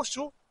we're supposed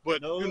to.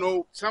 But, you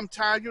know,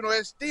 sometimes,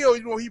 it's still,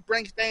 he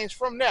brings things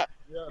from there.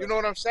 Yeah. You know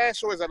what I'm saying?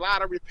 So it's a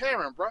lot of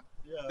repairing, bro.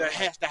 that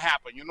has to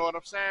happen. You know what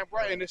I'm saying,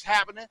 bro? And it's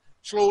happening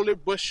slowly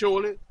but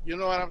surely. You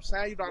know what I'm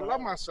saying? You know, I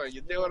love my son.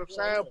 You know what I'm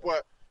saying?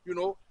 But you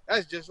know,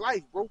 that's just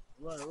life, bro.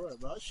 Right.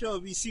 But I'm sure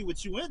if you see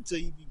what you into,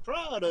 you be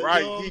proud of.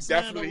 Right. You know He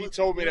definitely. He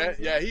told me that.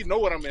 Yeah, he know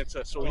what I'm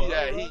into. So he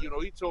you know,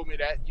 he told me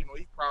that. You know,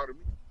 he proud of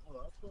me. Oh,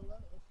 I feel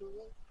that.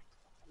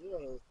 Yeah.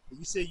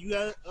 You said you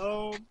got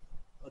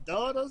a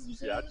daughter? You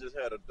said? Yeah, I just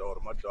had a daughter.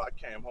 My daughter,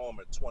 I came home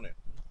at 20.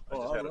 I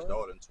just had a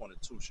daughter in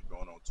 22. She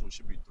going on 2.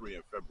 She'll be 3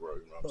 in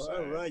February. You know what I'm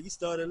saying? All right. You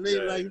started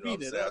late like you know me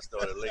then. I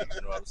started late.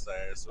 You know what I'm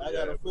saying? So, I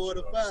got a 4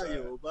 to 5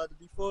 year old, about to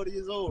be 40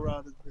 years old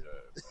around this bitch.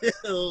 You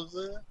know what I'm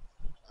saying?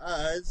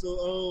 All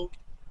right.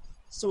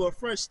 So a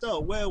fresh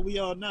start. Where we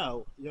are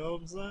now. You know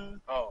what I'm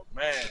saying? Oh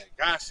man,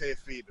 God said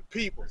feed the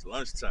people. It's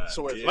lunchtime.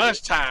 So it's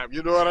lunchtime.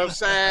 You know what I'm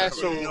saying?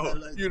 So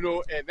Like, you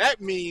know, and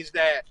that means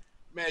that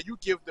man, you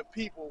give the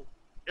people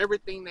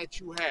everything that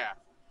you have.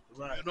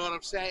 right. You know what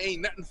I'm saying?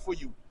 Ain't nothing for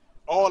you.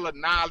 All the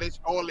knowledge,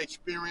 all the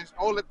experience,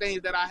 all the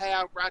things that I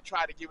have, bro, I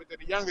try to give it to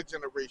the younger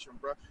generation,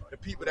 bro. The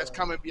people that's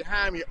coming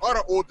behind me or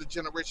the older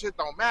generation, it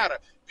don't matter.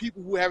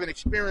 People who haven't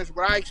experienced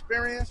what I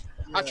experienced,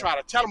 I try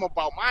to tell them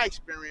about my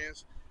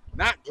experience,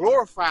 not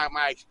glorify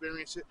my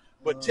experiences,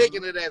 but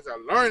taking it as a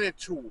learning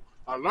tool,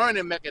 a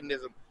learning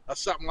mechanism, or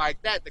something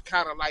like that to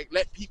kind of like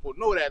let people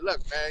know that,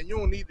 look, man, you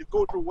don't need to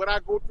go through what I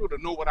go through to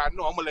know what I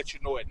know. I'm going to let you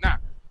know it now.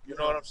 You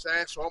know what I'm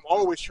saying? So I'm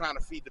always trying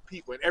to feed the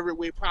people in every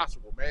way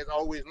possible, man. It's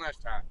always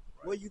lunchtime.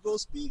 Where you go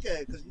speak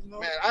at? Cause you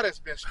know, man, I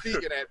just been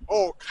speaking at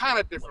all kind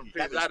of different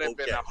places. I done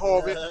been at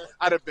Harvard.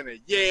 I done been at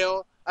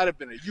Yale. I done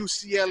been at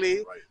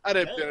UCLA. I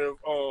done been at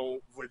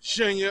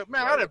Virginia.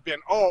 Man, I done been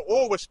all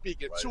over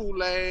speaking.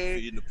 Tulane.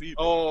 Feeding the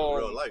people.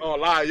 Real life.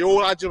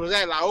 Loyola. I just was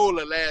at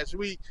Loyola last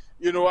week.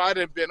 You know, I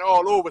done been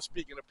all over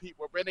speaking to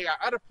people. But they got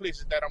other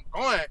places that I'm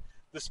going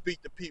to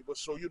speak to people.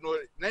 So, you know,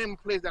 name a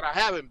place that I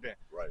haven't been.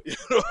 Right. You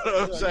know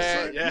what I'm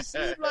saying? You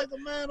seem like a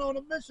man on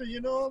a mission,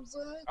 you know what I'm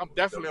saying? I'm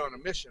definitely on a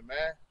mission,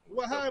 man.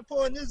 Well, how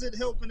important is it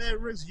helping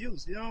at-risk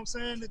youth? You know what I'm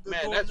saying?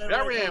 Man, that's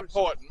very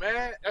important,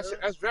 man.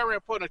 That's very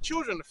important. The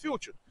children, the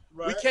future.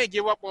 Right. We can't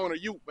give up on the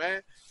youth,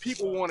 man.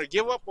 People want to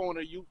give up on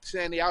the youth,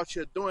 saying they out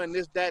here doing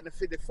this, that, and the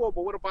 54.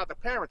 But what about the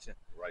parenting?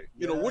 Right.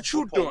 You know, what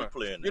you doing?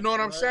 You know what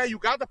I'm saying? You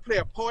got to play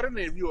a part in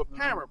it if you're a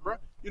parent, bro.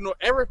 You know,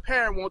 every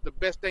parent wants the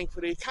best thing for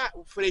their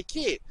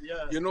kid.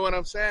 Yeah. You know what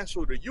I'm saying?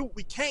 So the youth,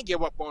 we can't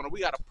give up on them.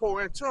 We got to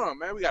pour into them,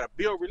 man. We got to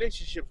build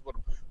relationships with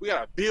them. We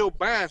got to build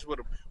bonds with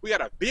them. We got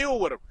to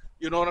build with them.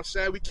 You know what I'm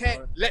saying? We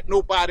can't let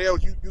nobody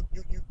else.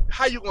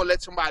 How you gonna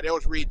let somebody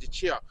else raise the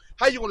child?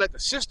 How you gonna let the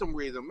system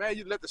raise them, man?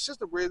 You let the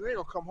system raise them, they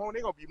gonna come home.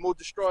 They gonna be more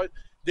destroyed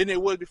than they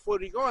was before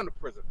they go into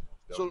prison.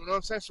 So you know what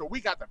I'm saying? So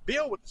we got to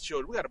build with the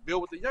children. We got to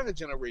build with the younger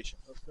generation.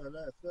 I feel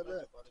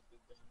that.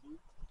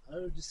 I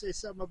heard you say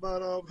something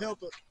about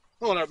helping.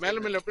 Hold up, man.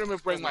 Let me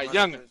bring my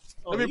youngin.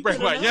 Let me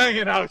bring my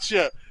youngin out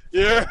here.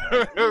 Yeah,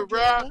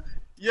 bro.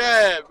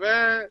 Yeah,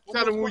 man.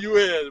 Tell them who you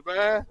is,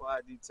 man.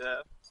 YD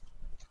Tab.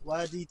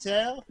 YD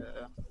Tab? Yeah.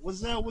 What's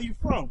that? Where you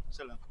from?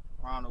 Chillin'.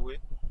 Round the way.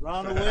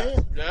 Round the way?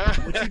 Yeah.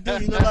 What you do?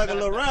 You look like a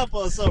little rapper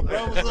or something,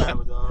 bro. What's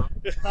up?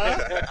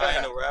 Huh? I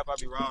ain't no rap. I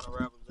be round the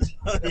rappers.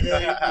 Yeah,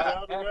 you be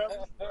round the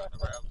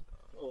rappers?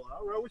 Oh,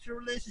 all right. What's your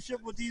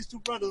relationship with these two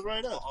brothers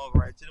right now? All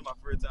right. Today my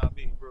first time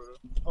meeting, bro.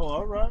 Oh,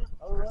 all right.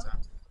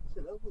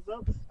 Shit, that's what's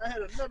up. I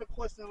had another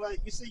question. Like,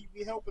 you say you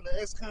be helping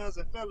the ex-cons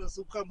and fellas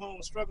who come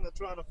home struggling,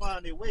 trying to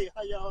find their way.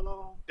 How y'all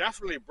on?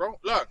 Definitely, bro.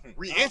 Look,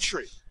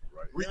 re-entry.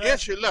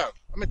 Re-entry, look,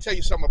 I'm going to tell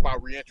you something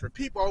about re-entry.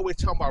 People always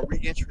talk about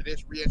re-entry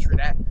this, re-entry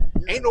that.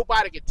 Yeah. Ain't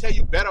nobody can tell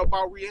you better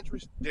about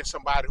re-entry than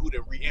somebody who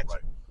did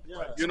re-entry.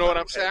 Yeah. You know what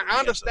I'm saying? I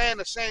understand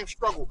the same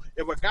struggle.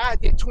 If a guy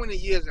did 20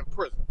 years in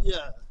prison,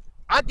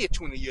 I did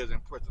 20 years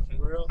in prison.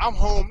 I'm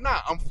home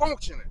now. I'm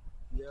functioning.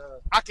 Yeah.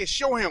 I can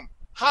show him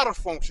how to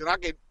function. I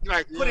can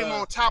put him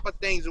on top of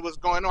things of what's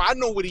going on. I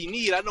know what he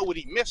need. I know what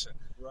he missing.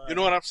 Right. You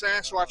know what I'm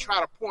saying? So I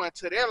try to pour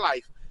into their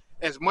life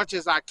as much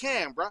as I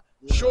can, bro.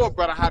 Yeah. Show a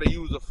brother how to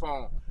use a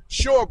phone.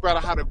 Show a brother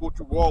how to go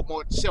through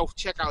Walmart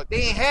self-checkout. They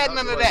ain't had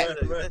none of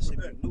that. Right.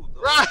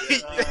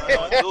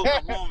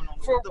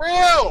 For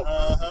real.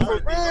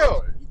 For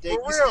real.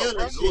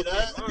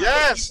 Bro.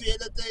 Yes.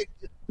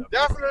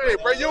 Definitely,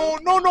 bro. You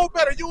don't know no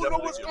better. You don't know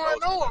what's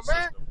going on,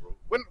 man.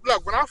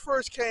 When I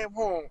first came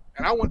home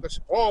and I went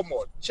to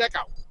Walmart,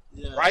 checkout,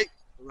 right?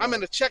 I'm in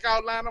the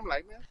checkout line. I'm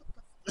like, man,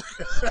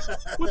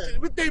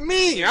 what they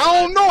mean? I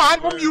don't know.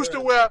 I'm used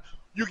to where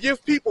you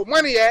give people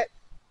money at,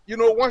 you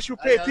know, once you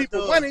pay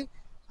people money,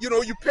 you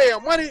know, you pay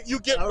them money, you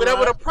get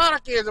whatever the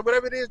product is or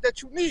whatever it is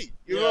that you need.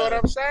 You know what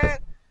I'm saying?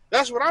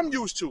 That's what I'm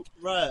used to.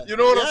 Right. You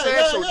know what I'm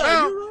saying? So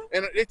now,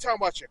 and they talking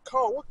about your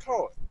card. What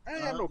card? I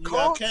ain't had no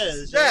card.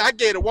 Yeah, I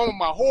gave the woman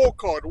my whole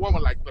card. The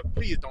woman like, look,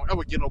 please don't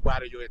ever give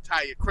nobody your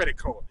entire credit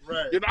card.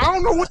 Right. You know, I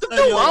don't know what to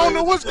do. I don't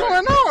know what's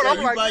going on.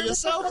 I'm like, by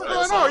yourself? What's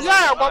going on?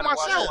 Yeah, by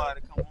myself.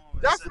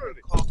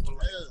 Definitely.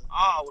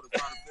 I would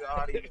have trying to figure out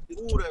how to even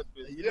move that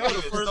bitch. You know,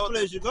 the first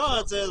place you're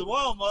going to is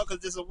Walmart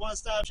because it's a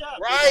one-stop shop.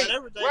 Right,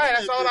 Everything right.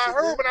 That's all I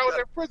heard when I was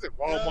in prison.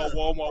 Walmart,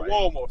 Walmart, Right.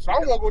 Walmart. So I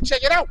want to go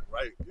check it out.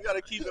 Right. You got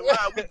to keep in mind,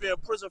 we've been in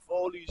prison for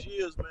all these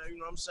years, man. You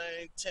know what I'm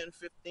saying? 10,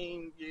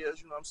 15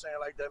 years, you know what I'm saying?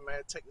 Like that,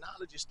 man.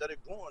 Technology started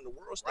growing. The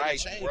world started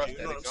changing.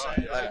 You know what I'm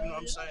saying? Like, you know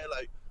what I'm saying?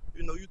 Like,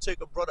 you know, you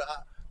take a brother.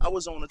 I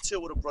was on a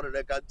till with a brother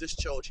that got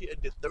discharged. He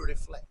had did 30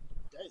 flat.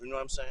 You know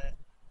what I'm saying?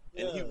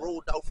 And he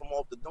rolled out from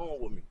off the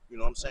dome with me. You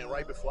know what I'm saying?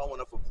 Right before I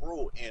went up for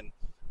parole. And,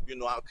 you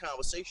know, our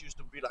conversation used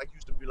to be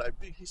like,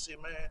 B, he said,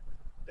 man,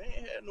 they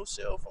ain't had no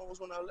cell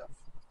phones when I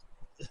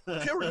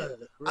left. Period.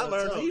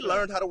 He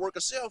learned how to work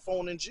a cell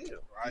phone in jail.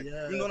 Right.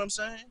 Yeah. You know what I'm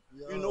saying?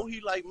 You know,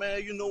 he like,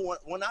 man, you know,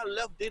 when I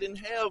left, they didn't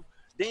have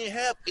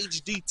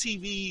HD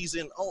TVs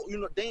and you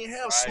know, they didn't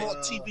have smart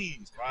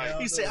TVs. Right.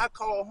 He said, I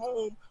called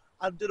home.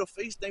 I did a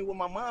face thing with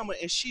my mama,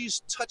 and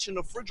she's touching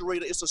the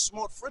refrigerator. It's a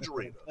smart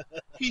refrigerator.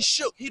 He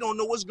shook. He don't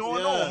know what's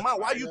going on. Ma,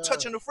 why you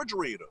touching the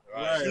refrigerator?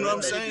 Right. You know what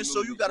I'm saying?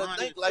 So you got to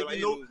think like,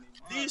 you know,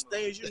 these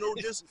things, you know,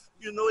 this,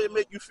 you know, it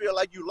make you feel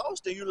like you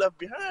lost and you left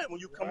behind when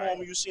you come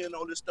home and you seeing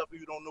all this stuff and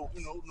you don't know,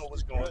 you know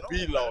what's going on.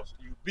 Be lost.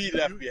 You be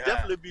left behind.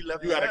 Definitely be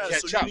left behind. You behind.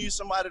 gotta catch so up. you need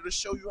somebody to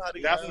show you how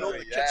to, Definitely, you know,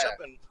 to catch up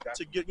and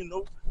Definitely. to get, you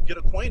know, get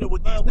acquainted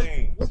with these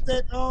things. Was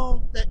that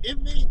that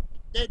inmate,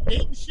 that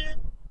dating shit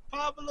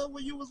popular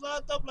when you was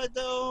locked up? Like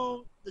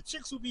the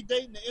chicks who be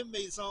dating the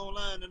inmates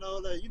online and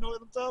all that. You know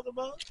what I'm talking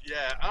about?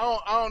 Yeah,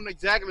 I don't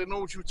exactly know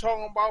what you're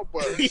talking about,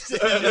 but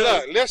Yeah.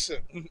 look, listen,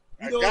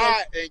 You know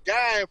a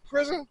guy in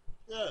prison,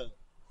 Yeah.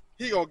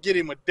 he gonna get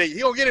him a date.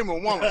 He gonna get him a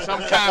woman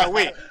some kind of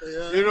way.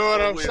 Yeah. You know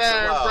what I'm Wait,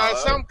 saying, wow, bro? huh?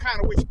 Some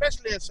kind of way,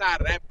 especially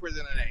inside of that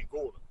prison in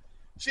Angola.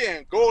 See,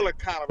 Angola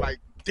kind of like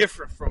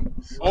different from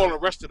all the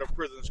rest of the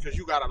prisons because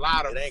you got a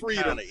lot of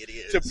freedom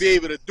to be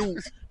able to do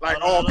like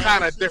all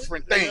kind of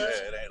different things.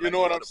 You know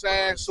what I'm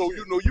saying? So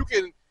you know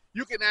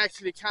you can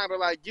actually kind of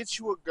like get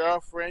you a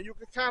girlfriend. You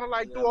can kind of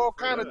like do all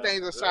kind of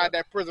things inside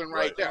that prison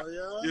right there.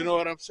 You know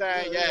what I'm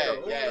saying? Yeah.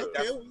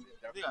 Definitely.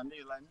 They got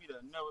niggas like me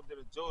that never did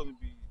a job and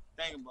be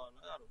thinking about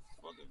like, how the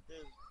fuck is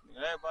this?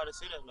 Everybody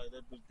say that like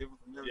that bitch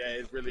different from everything. Yeah,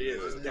 it really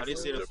is. Now they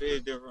say the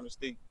Fed different from the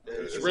state.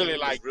 It's really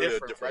like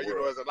different, right? You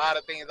know, there's a lot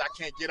of things I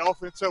can't get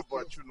off into,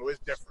 but you know, it's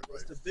different.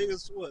 It's the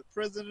biggest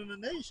prison in the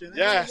nation.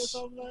 Yes.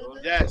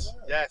 Like Yes.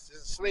 It's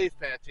a slave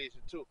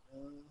plantation too.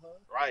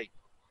 Right.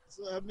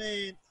 So I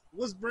mean,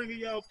 what's bringing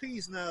y'all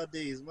peace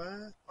nowadays,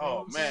 man?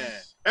 Oh man,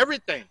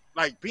 everything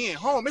like being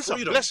home. It's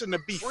Freedom. a blessing to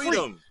be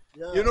free.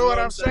 Yeah. You know what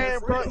I'm saying,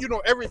 bro? You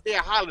know, every day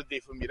a holiday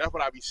for me. That's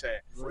what I be saying.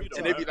 Freedom,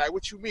 And they be like,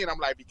 what you mean? I'm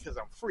like, because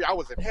I'm free. I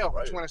was in hell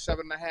for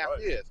 27 and a half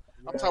years.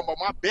 I'm talking about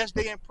my best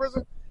day in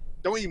prison.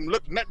 Don't even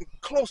look nothing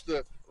close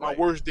to my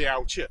worst day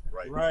out here.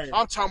 Right.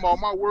 I'm talking about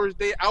my worst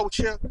day out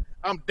here.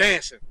 I'm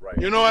dancing.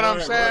 You know what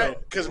I'm saying?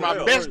 Because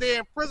my best day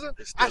in prison,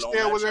 I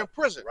still was in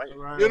prison.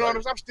 You know what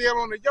I'm saying? I'm still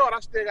on the yard. I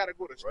still got to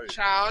go to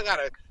child. I got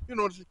to, you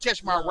know,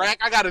 catch my rack.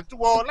 I got to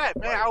do all that.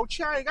 Man, out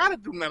here, I ain't got to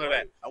do none of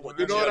that.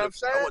 You know what I'm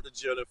saying? I went to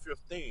jail at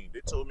 15. They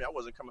told me I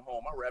wasn't coming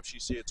home. My rap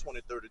sheet said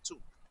 2032.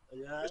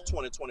 It's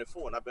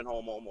 2024, and I've been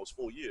home almost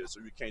 4 years, so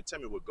you can't tell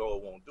me what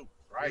God won't do.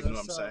 Right. You know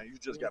what I'm saying? You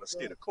just got to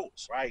stay the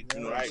course. Right.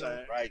 You know what I'm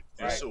saying? Right.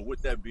 And so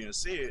with that being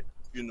said,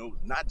 you know,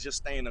 not just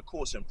staying the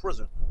course in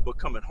prison, but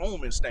coming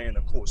home and staying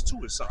the course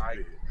too is something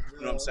big. You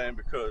know what I'm saying?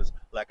 Because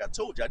like I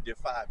told you, I did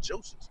 5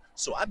 Josephs.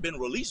 So I've been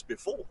released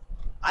before.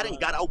 I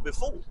didn't got out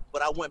before,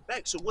 but I went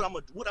back. So what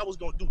I was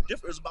gonna do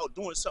different is about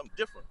doing something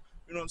different.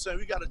 You know what I'm saying?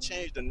 We gotta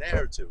change the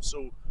narrative.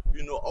 So,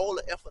 you know, all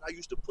the effort I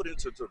used to put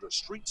into the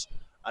streets,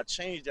 I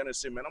changed that and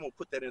said, man, I'm gonna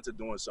put that into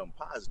doing something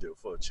positive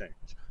for a change.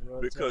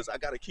 Because I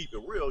gotta keep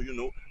it real, you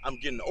know, I'm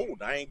getting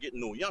older. I ain't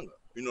getting no younger.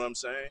 You know what I'm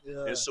saying?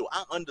 And so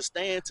I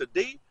understand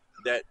today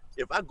that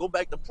if I go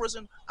back to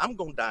prison, I'm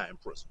gonna die in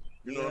prison.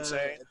 You know what I'm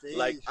saying?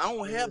 Like I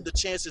don't have the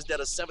chances that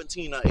a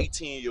 17 or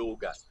 18-year-old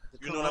got.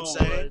 You know what I'm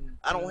saying?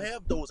 I don't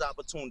have those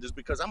opportunities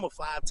because I'm a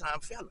 5-time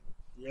felon.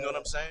 You know what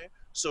I'm saying?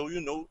 So,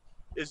 you know,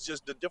 it's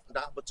just the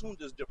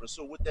opportunity is different.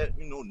 So with that,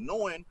 you know,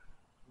 knowing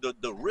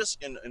the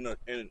risk and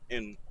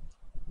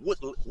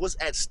what's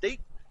at stake,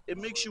 it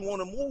makes you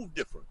want to move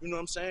different. You know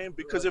what I'm saying?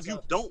 Because if you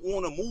don't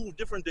want to move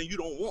different, then you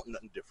don't want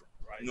nothing different.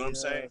 You know what I'm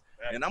saying?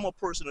 And I'm a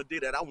person today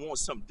that I want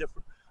something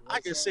different. I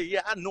can say,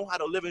 yeah, I know how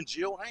to live in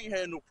jail. I ain't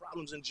had no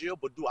problems in jail,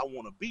 but do I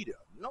want to be there?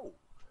 No.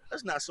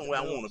 That's not somewhere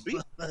I want to be.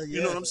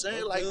 You know what I'm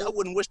saying? Like I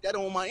wouldn't wish that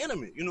on my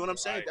enemy. You know what I'm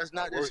saying? That's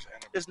not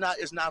it's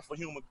not for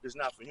human. It's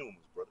not for humans,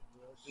 brother.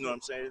 You know what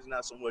I'm saying? It's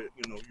not somewhere,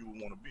 you know, you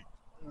would want to be.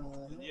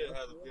 You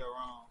have to be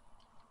around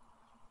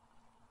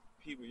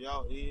people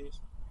y'all is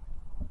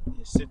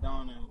and sit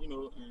down and, you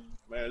know, and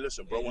man,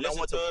 listen, bro. When I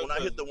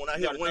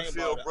hit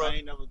Winfield, bro. I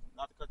ain't never,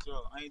 not to cut you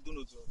off, I ain't do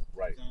no job.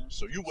 Right.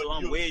 So you would. So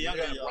I'm way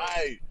younger than y'all.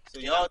 Right. So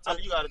y'all tell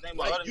you gotta think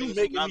about like other you niggas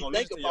making not me gonna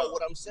think listen to about y'all.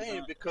 what I'm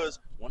saying because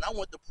when I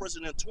went to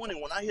prison in 20,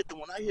 when I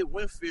hit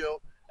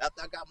Winfield,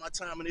 after I got my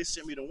time and they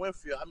sent me to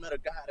Winfield, I met a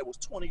guy that was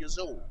 20 years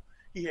old.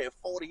 He had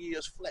 40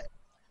 years flat.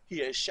 He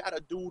had shot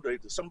a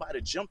dude.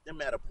 Somebody jumped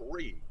him at a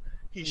parade.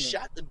 He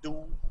shot the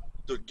dude.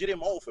 to get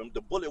him off him,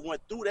 the bullet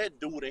went through that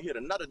dude and hit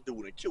another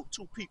dude and killed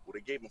 2 people.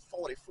 They gave him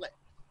 40 flat.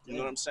 You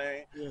know what I'm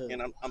saying? Yeah.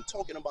 And I'm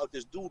talking about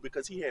this dude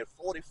because he had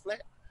 40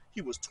 flat.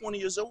 He was 20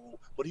 years old,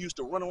 but he used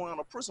to run around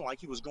the prison like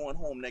he was going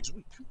home next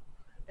week.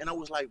 And I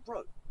was like,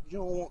 bro,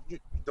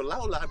 the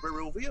law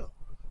library over here.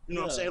 You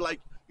know what I'm saying?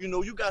 Like, you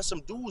know, you got some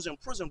dudes in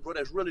prison, bro,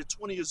 that's really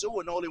 20 years old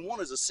and all they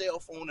want is a cell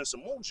phone and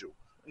some mojo. You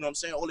know what I'm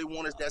saying? All they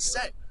want is that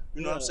sack.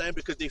 You know what I'm saying?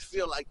 Because they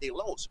feel like they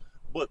lost.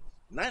 But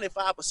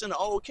 95% of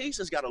all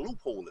cases got a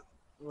loophole in them.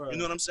 Right. You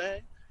know what I'm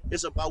saying?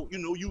 It's about, you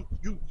know, you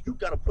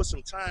got to put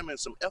some time and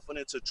some effort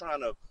into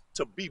trying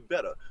to be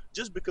better.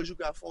 Just because you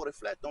got 40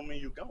 flat don't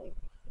mean you're gone.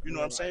 You know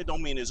what I'm saying?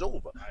 Don't mean it's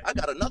over. I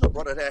got another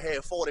brother that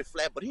had 40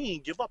 flat, but he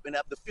didn't give up. And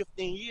after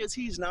 15 years,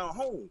 he's now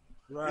home.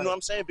 Right. You know what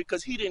I'm saying?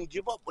 Because he didn't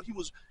give up, but he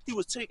was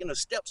taking the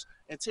steps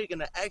and taking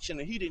the action,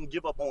 and he didn't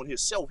give up on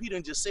himself. He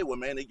didn't just say, well,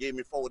 man, they gave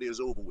me 40 years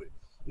over with.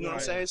 You know what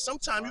I'm saying?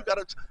 Sometimes you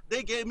got to,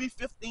 they gave me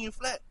 15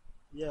 flat.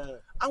 Yeah.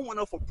 I went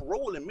up for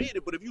parole and made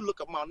it, but if you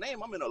look up my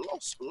name, I'm in a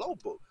law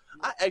book.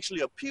 I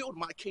actually appealed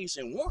my case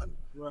and won.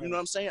 Right. You know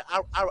what I'm saying?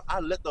 I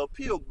let the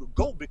appeal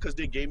go because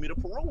they gave me the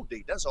parole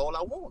date. That's all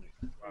I wanted.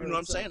 Right. You know what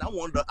I'm saying? I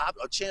wanted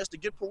a chance to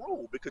get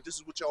parole because this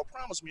is what y'all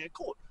promised me in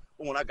court.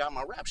 But when I got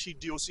my rap sheet,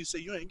 DOC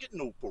said you ain't getting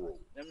no parole.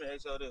 Let me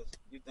ask y'all this: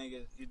 you think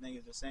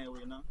it's the same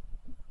way now?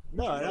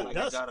 No,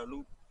 that's got a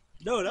loop.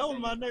 No, that was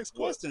my next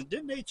question.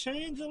 Didn't they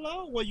change the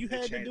law? Well, you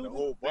had to do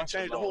this? They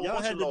changed the whole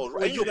bunch of laws.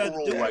 Ain't no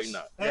parole right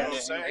now. You know what I'm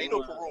saying? Ain't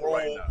no parole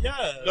right now.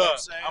 Yeah. Look,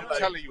 I'm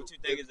telling you. What you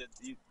think is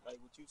like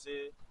what you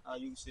said, how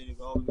you said you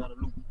always got a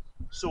loop.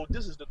 So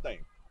this is the thing.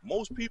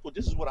 Most people,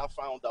 this is what I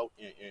found out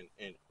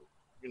in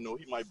you know,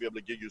 he might be able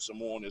to give you some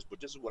more on this, but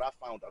this is what I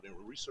found out in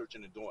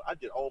researching and doing. I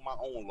did all my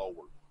own law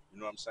work. You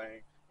know what I'm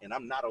saying? And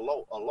I'm not a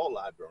law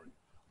librarian.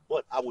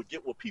 But I would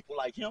get with people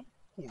like him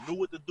who knew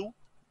what to do.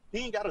 He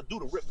ain't got to do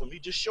the rip for me.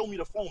 Just show me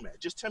the format.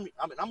 Just tell me.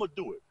 I mean, I'm going to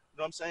do it. You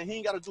know what I'm saying? He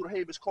ain't got to do the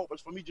habeas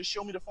corpus for me. Just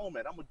show me the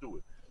format. I'm going to do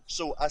it.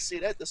 So I say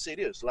that to say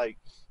this. Like,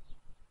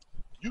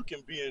 you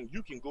can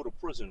go to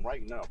prison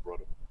right now,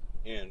 brother.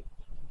 And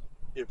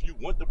if you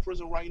went to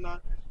prison right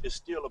now, it's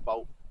still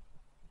about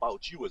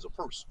you as a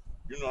person.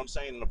 You know what I'm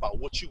saying? And about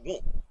what you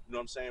want. You know what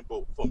I'm saying?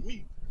 But for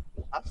me,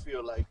 I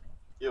feel like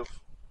if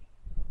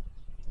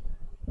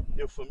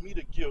for me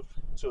to give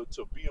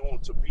to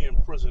be in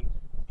prison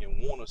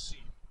and want to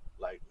see,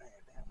 like, man,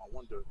 damn, I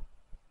wonder,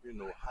 you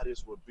know, how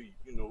this would be,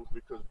 you know,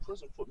 because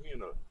prison put me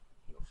in a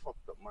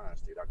fucked up mind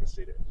state. I can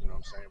say that, you know what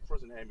I'm saying?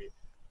 Prison had me,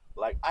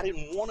 like, I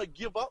didn't want to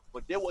give up,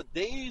 but there were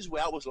days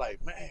where I was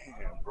like, man,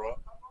 bro,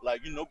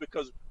 like, you know,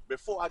 because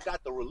before I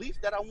got the relief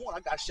that I want, I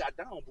got shot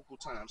down multiple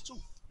times too.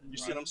 You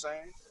see what I'm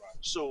saying? Right.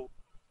 So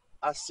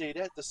I say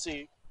that to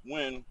say,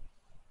 when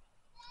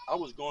I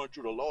was going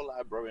through the law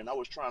library and I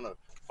was trying to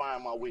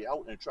find my way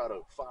out and try to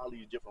file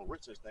these different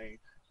writs and things,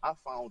 I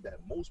found that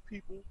most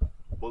people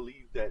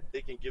believe that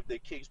they can give their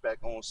case back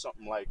on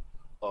something like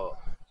a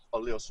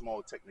little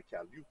small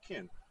technicality. You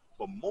can,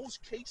 but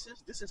most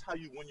cases, this is how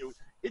you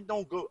it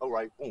don't go, all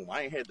right, boom,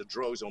 I ain't had the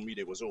drugs on me,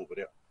 they was over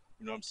there.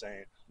 You know what I'm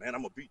saying? Man,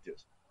 I'm gonna beat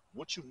this.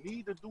 What you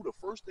need to do, the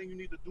first thing you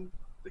need to do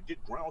to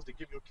get grounds to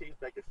give your case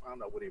back is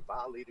find out where they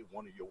violated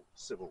one of your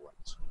civil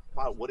rights,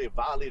 where they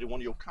violated one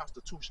of your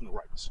constitutional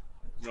rights.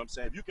 You know what I'm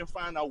saying? If you can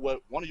find out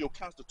what one of your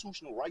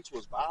constitutional rights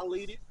was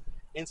violated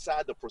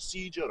inside the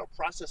procedure, the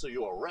process of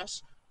your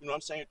arrest, you know what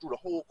I'm saying, through the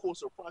whole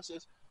course of the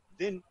process,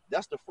 then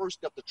that's the first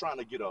step to trying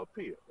to get an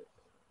appeal.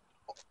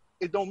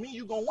 It don't mean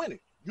you're going to win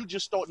it. You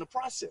just starting the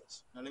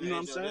process. Now, you know what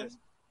I'm saying?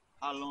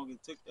 How long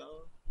it took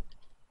y'all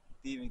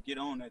to even get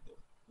on that, though?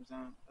 You know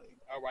what I'm saying?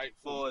 Like, all right.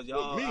 For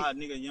y'all,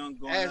 nigga young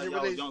going out,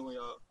 y'all was young when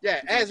y'all.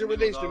 Yeah, as it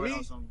relates to me,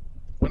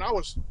 when I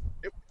was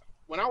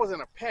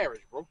in a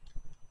parish, bro.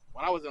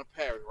 When I was in a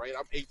parish, right?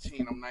 I'm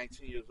 18, I'm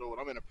 19 years old.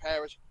 I'm in a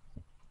parish,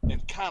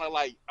 and kind of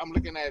like, I'm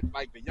looking at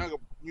like the younger,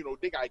 you know,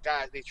 they got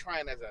guys, they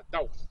trying as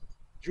adults,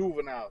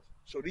 juveniles.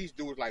 So these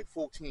dudes like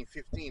 14,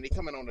 15, they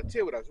coming on the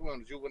tip with us. We're on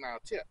the juvenile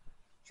tip.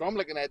 So I'm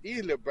looking at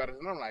these little brothers,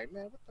 and I'm like,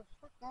 man, what the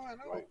fuck going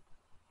on? Right.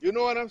 You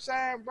know what I'm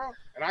saying, bro?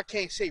 And I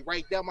can't say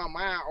right there my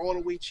mind all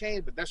the way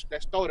changed, but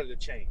that started to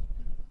change,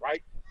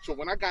 right? So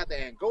when I got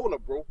to Angola,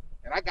 bro,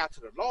 and I got to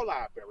the law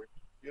library,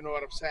 you know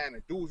what I'm saying?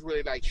 And dudes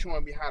really like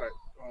showing me how to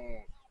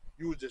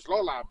use this law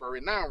library.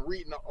 Now I'm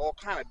reading all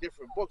kind of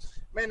different books.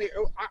 Man,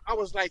 I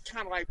was like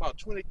kind of like about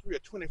 23 or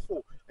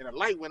 24, and a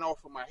light went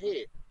off in my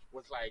head.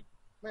 Was like,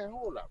 man,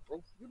 hold up,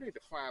 bro. You need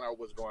to find out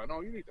what's going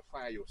on. You need to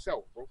find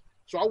yourself, bro.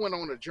 So I went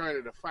on a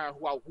journey to find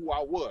who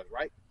I was,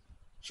 right?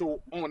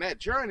 So on that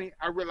journey,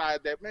 I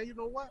realized that, man, you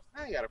know what?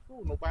 I ain't got to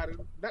prove nothing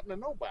to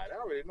nobody.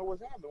 I already know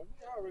what's happening.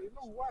 I already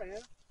know who I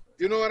am.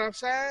 You know what I'm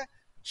saying?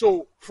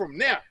 So from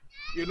there,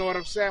 you know what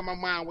I'm saying? My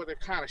mind was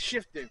kind of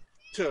shifting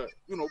to,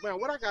 you know, man,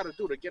 what I got to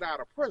do to get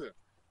out of prison?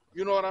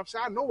 You know what I'm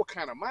saying? I know what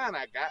kind of mind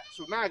I got.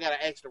 So now I got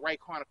to ask the right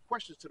kind of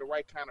questions to the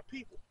right kind of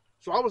people.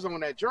 So I was on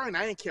that journey.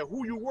 I didn't care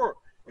who you were.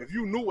 If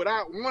you knew what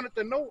I wanted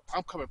to know,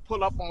 I'm coming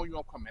pull up on you.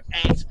 I'm coming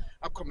ask.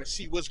 I'm coming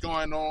see what's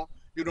going on.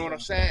 You know what I'm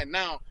saying?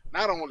 Now,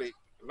 not only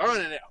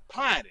learning it,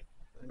 applying it.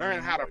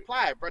 learning how to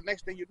apply it, bro.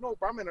 Next thing you know,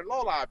 bro, I'm in the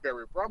law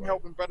library, bro. I'm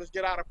helping brothers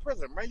get out of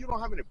prison, man. You know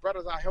how many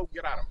brothers I help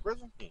get out of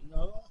prison?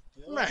 No.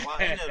 Man,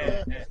 Why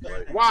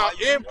while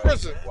in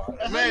prison,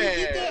 How man,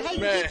 you get that? How you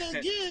man. get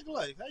that gig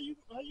like? How you?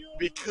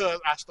 Because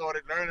I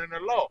started learning the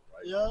law.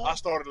 Yeah. I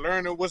started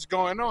learning what's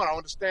going on. I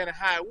understanding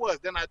how it was.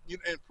 Then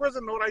in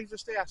prison, know what I used to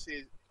say? I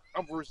said,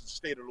 I'm versus the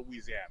state of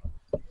Louisiana.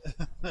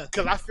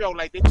 Because I felt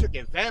like they took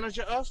advantage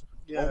of us,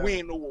 but we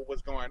didn't know what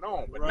was going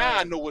on. But now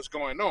I know what's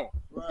going on.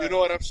 You know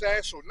what I'm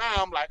saying? So now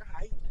I'm like,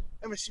 all right,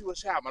 let me see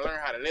what's happening. I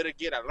learned how to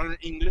litigate. I learned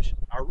English.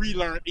 I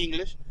relearned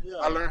English. Yeah.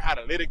 I learned how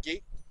to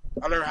litigate.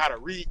 I learned how to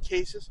read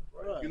cases.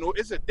 Right. You know,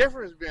 it's a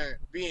difference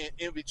being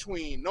in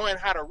between knowing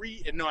how to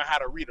read and knowing how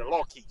to read a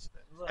law case.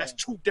 Right. That's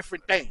two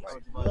different things.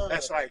 Right.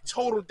 That's like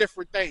total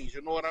different things.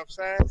 You know what I'm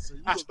saying? So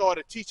I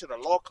started teaching a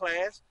law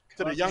class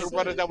to the younger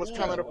brothers that was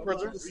coming to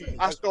prison.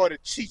 I started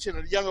teaching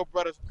the younger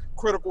brothers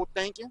critical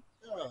thinking.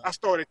 Yeah. I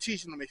started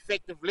teaching them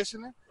effective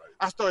listening.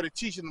 I started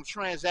teaching them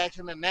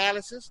transaction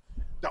analysis,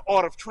 the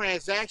art of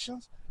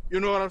transactions.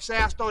 You know what I'm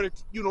saying? I started,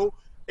 you know,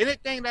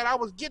 anything that I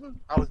was giving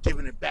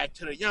it back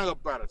to the younger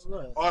brothers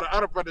or the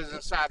other brothers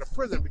inside the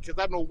prison, because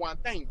I know one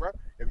thing, bro.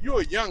 If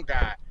you're a young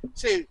guy,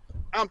 say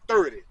I'm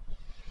 30,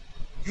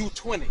 you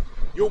 20,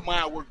 your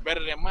mind work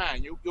better than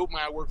mine. Your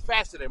mind work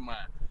faster than mine.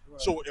 Right.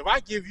 So if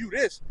I give you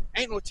this,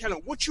 ain't no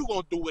telling what you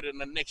gonna do with it in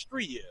the next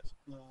 3 years.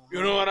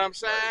 You know what I'm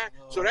saying?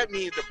 So that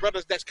means the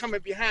brothers that's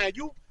coming behind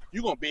you,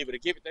 you're gonna be able to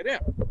give it to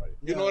them.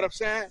 You know what I'm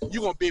saying?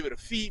 You're gonna be able to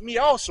feed me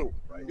also.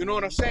 You know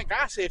what I'm saying?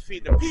 God said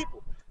feed the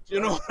people. You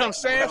know what I'm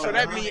saying? So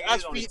that means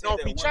us feeding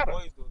off each other.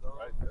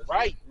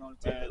 Right.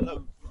 Man,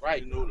 look,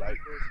 right. You know, like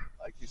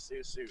you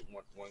said,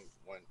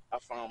 when I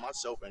found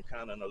myself in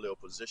kind of in a little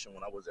position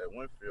when I was at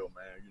Winfield,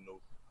 man, you know,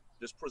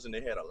 this prison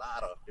they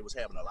was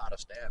having a lot of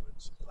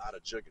stabbings, a lot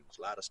of juggings,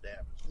 a lot of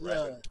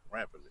stabbings,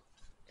 rampantly.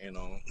 And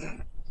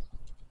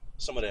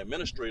some of the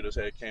administrators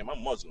had came.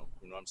 I'm Muslim,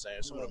 you know what I'm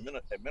saying? Some of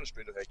the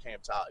administrators had came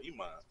to our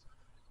imam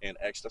and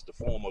asked us to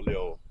form a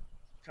little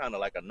kind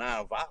of like a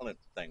non-violent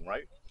thing,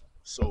 right?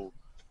 So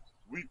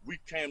we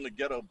came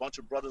together, a bunch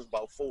of brothers,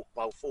 about four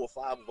or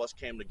five of us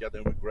came together,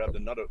 and we grabbed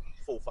another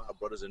 4 or 5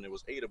 brothers, and there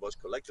was 8 of us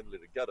collectively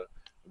together,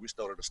 and we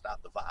started to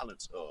stop the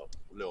violence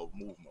little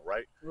movement,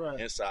 right?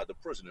 Inside the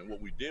prison. And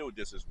what we did with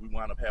this is we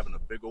wound up having a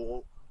big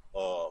old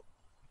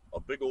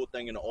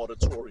thing in the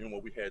auditorium where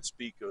we had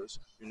speakers,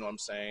 you know what I'm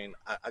saying?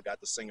 I got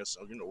to sing a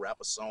song, you know, rap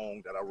a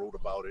song that I wrote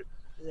about it,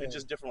 and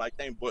just different like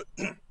things. But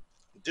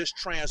this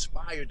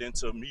transpired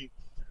into me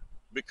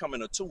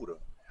becoming a tutor,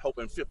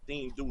 helping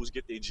 15 dudes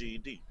get their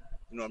GED.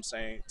 You know what I'm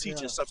saying?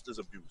 Teaching substance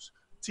abuse,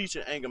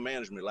 teaching anger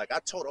management. Like I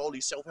taught all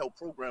these self-help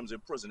programs in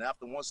prison.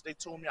 After once they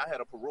told me I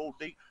had a parole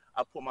date,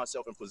 I put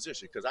myself in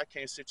position because I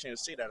can't sit here and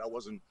say that I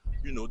wasn't,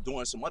 you know,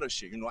 doing some other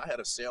shit. You know, I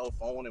had a cell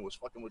phone and was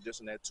fucking with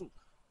this and that too.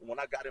 But when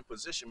I got in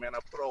position, man, I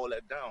put all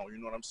that down. You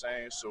know what I'm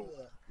saying? So,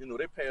 you know,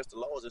 they passed the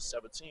laws at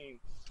 17.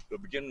 The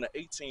beginning of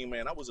 18,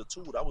 man, I was a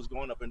tutor. I was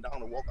going up and down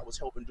the walk. I was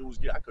helping dudes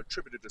I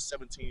contributed to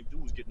 17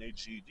 dudes getting their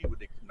GED, what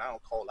they now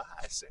call a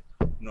high set.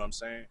 You know what I'm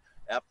saying?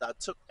 After I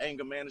took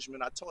anger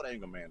management, I taught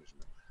anger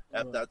management.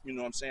 After you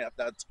know what I'm saying?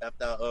 After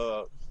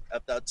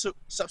I took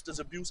substance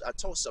abuse, I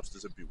taught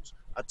substance abuse.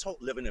 I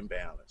taught living in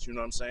balance. You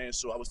know what I'm saying?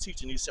 So I was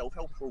teaching these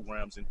self-help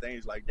programs and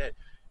things like that.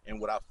 And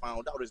what I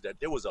found out is that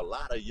there was a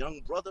lot of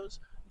young brothers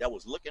that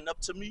was looking up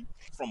to me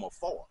from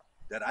afar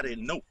that I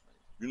didn't know.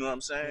 You know what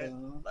I'm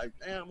saying? Like,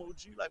 damn,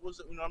 OG, like,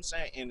 what's it? You know what I'm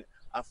saying? And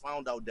I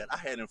found out that I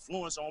had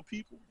influence on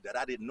people that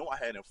I didn't know I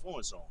had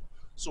influence on.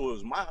 So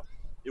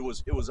it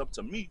was up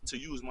to me to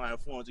use my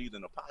influence either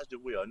in a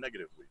positive way or a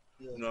negative way.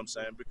 You know what I'm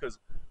saying? Because,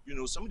 you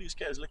know, some of these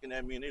cats looking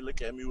at me and they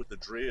look at me with the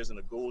dreads and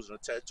the goals and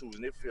the tattoos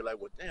and they feel like,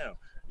 well, damn,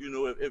 you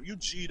know, if you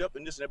G'd up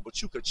and this and that,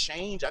 but you could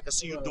change, I could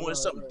see you doing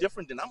something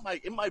different, then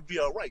it might be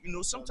all right. You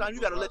know, sometimes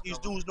you got to let these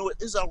dudes know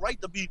it's all right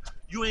to be,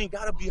 you ain't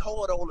got to be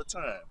hard all the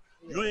time.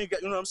 You ain't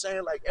got, you know what I'm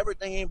saying? Like,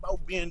 everything ain't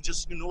about being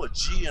just, you know, a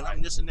G and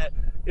I'm this and that.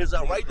 It's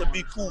all right to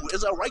be cool.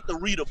 It's all right to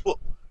read a book.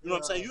 You know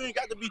what I'm saying? You ain't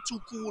got to be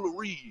too cool to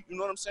read. You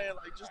know what I'm saying?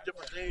 Like, just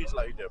different things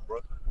like that,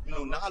 bro. You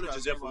know, knowledge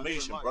is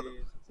information, brother.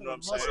 You know what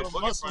I'm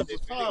saying?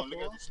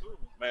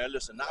 Man,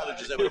 listen,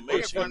 knowledge is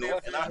information. You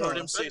know? And I heard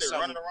him say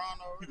something.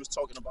 He was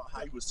talking about how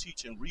he was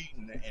teaching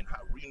reading and how,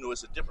 you know,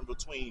 it's a difference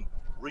between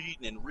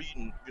reading and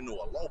reading, you know,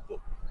 a law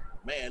book.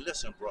 Man,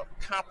 listen, bro.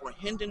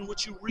 Comprehending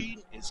what you read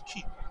is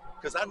key.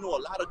 Because I know a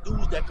lot of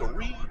dudes that can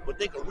read, but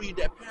they can read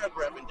that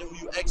paragraph, and then when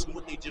you ask them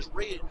what they just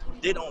read,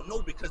 they don't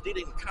know because they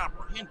didn't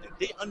comprehend it.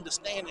 They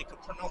understand and can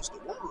pronounce the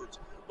words,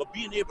 but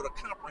being able to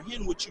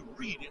comprehend what you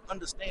read and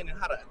understanding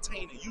how to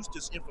attain and use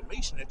this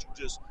information that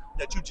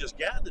you just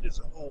gathered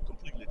is a whole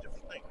completely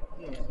different thing.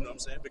 You know what I'm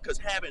saying? Because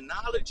having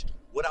knowledge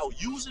without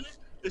using it,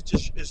 it's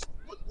just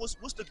what's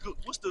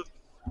the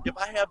if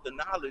I have the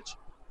knowledge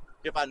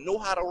If I know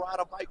how to ride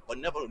a bike, but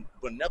never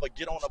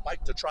get on a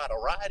bike to try to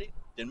ride it,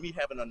 then me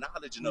having the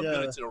knowledge and the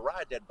ability to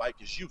ride that bike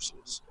is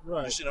useless.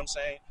 Right. You see what I'm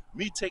saying?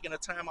 Me taking the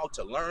time out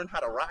to learn how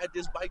to ride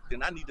this bike,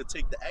 then I need to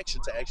take the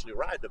action to actually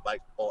ride the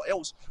bike, or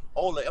else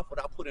all the effort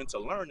I put into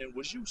learning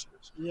was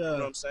useless. Yeah. You know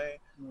what I'm saying?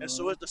 And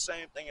so it's the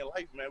same thing in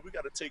life, man. We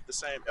got to take the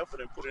same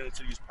effort and put it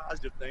into these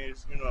positive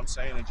things, you know what I'm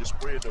saying, and just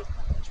spread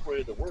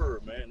the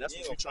word, man. That's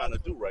what we're trying to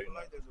do right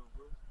now.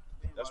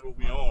 That's what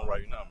we on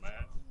right now,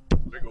 man.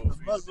 Big old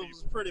Muslims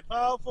is pretty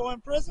powerful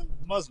in prison.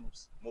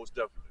 Muslims. Most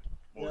definitely.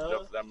 Most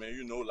definitely. I mean,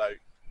 you know, like,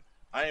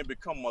 I ain't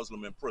become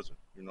Muslim in prison.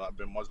 You know, I've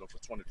been Muslim for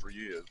 23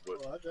 years,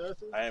 but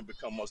I ain't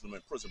become Muslim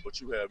in prison. But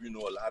you have, you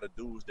know, a lot of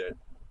dudes that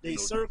they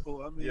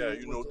circle. I mean, yeah,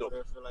 you know,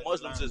 the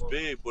Muslims is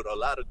big, but a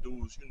lot of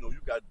dudes, you know, you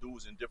got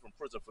dudes in different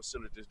prison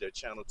facilities that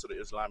channel to the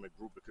Islamic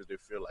group because they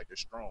feel like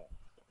it's strong.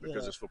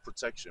 Because it's for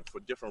protection, for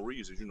different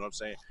reasons, you know what I'm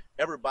saying?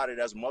 Everybody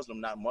that's Muslim,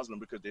 not Muslim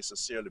because they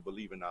sincerely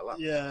believe in Allah.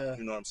 Yeah.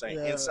 You know what I'm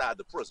saying? Inside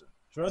the prison.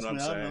 Trust you know me,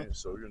 what I'm saying? I know.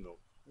 So, you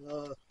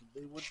know.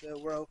 They went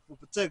that route for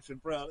protection,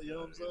 probably. You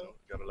know what I'm saying? You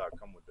know, got a lot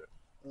come with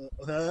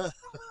that.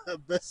 I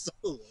bet so.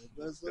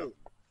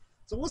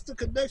 So what's the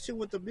connection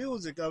with the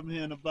music I'm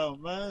hearing about,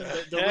 man?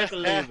 The record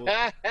label. You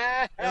know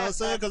what I'm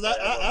saying? Because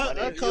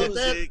I caught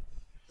that.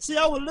 See,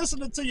 I was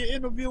listening to your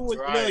interview with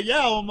Lil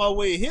Yao on my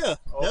way here. Okay.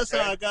 That's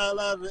how I got a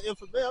lot of the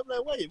information.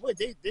 I'm like, wait,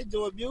 they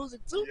doing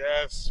music too?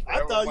 Yes. I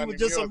thought you were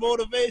just a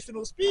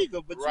motivational speaker,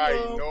 but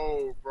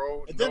no,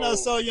 bro. And then I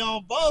saw you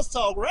on Boss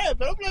Talk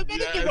rap, and I'm like, man,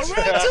 this nigga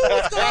rap too.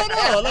 What's going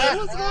on? Like,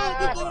 what's going on?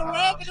 This nigga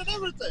rapping and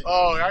everything.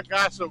 Oh, I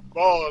got some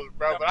balls,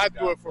 bro, but I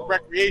do it for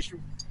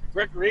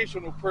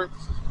recreational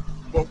purposes.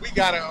 But we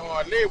got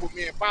a label,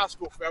 me and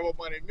Bosco, Forever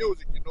Money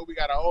Music. You know, we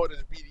got our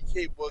artist,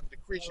 BDK Book, The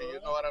Creature. You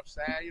know what I'm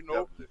saying? You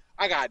know,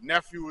 I got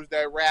nephews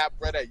that rap,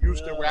 bro, that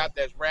used to rap,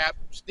 that's rap,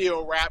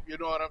 still rap. You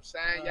know what I'm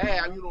saying?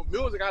 Yeah, you know,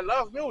 music. I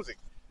love music.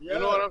 You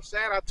know what I'm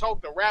saying? I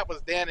talk to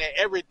rappers down there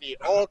every day,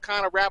 all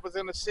kind of rappers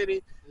in the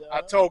city.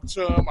 I talk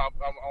to them.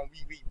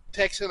 We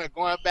texting and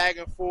going back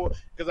and forth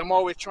because I'm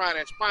always trying to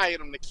inspire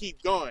them to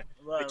keep going,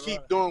 to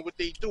keep doing what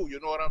they do.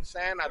 You know what I'm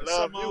saying? I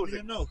love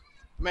music.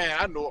 Man,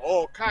 I know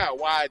all kind of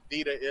why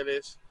Dita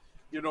Illis.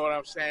 You know what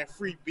I'm saying?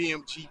 Free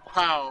BMG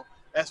Pound.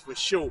 That's for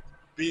sure.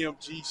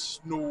 BMG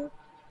Snoop.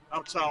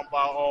 I'm talking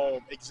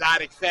about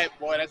Exotic Fat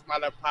Boy. That's my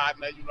little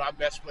partner. You know, I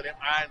mess with him.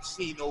 I'm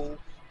Cino,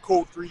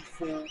 Code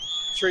 34,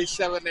 Trey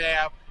 7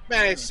 Ave.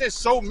 Man, it's just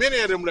so many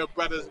of them little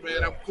brothers,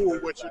 man. I'm cool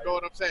with, you know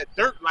what I'm saying?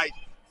 Dirt Life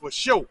for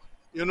sure.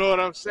 You know what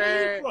I'm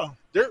saying?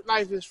 Dirt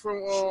Life is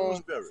from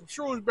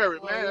Shrewsbury,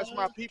 man. That's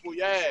my people,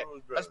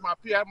 That's my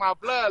people, that's my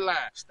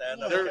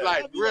bloodline. Dirt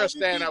Life, real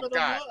stand-up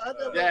guy.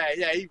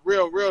 Yeah, he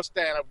real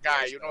stand-up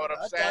guy. You know what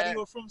I'm saying? I thought he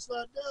was from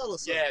Slidell or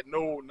something. Yeah,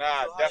 no,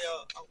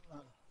 definitely.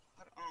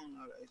 I don't know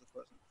how to ask a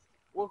question.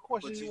 What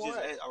question you just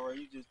asked? All right,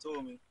 you just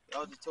told me.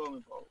 Y'all just told me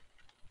about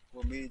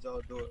what made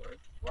y'all do it, right?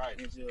 Right.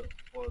 In jail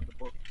for the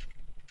book.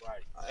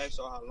 Right. I asked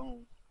y'all how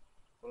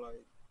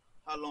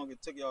long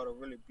it took y'all to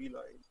really be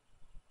like,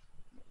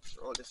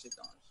 all this shit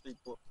down,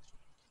 straight book.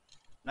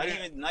 Not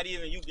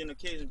even you getting a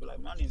case and be like,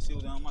 man, I need to see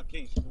what's on my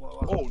case.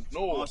 Oh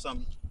no! Or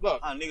something.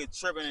 Look, a nigga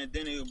tripping and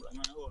then he'll be like,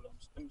 man, hold on,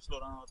 let me slow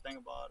down and think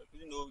about it.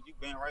 Cause you know you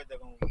been right there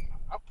going.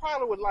 I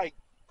probably was like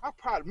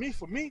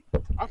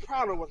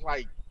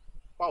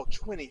about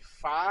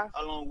 25.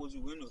 How long was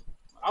you in it?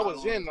 I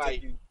was in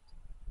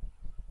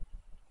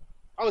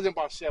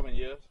about 7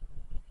 years.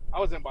 I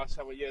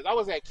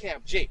was at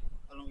Camp J.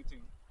 How long it took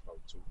you? About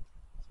 2.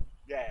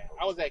 Yeah,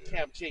 I was at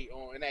Camp J.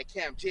 And at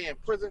Camp J in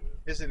prison,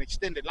 it's an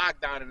extended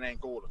lockdown in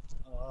Angola,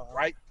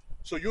 right?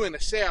 So you're in the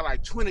cell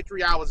like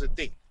 23 hours a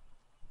day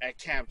at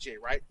Camp J,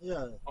 right?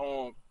 Yeah.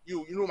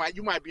 You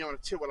might be on a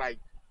tip with like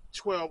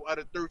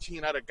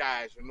 13 other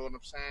guys. You know what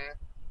I'm saying?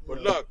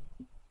 But look,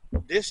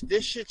 this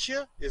shit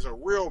here is a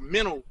real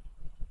mental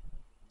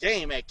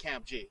game at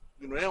Camp J.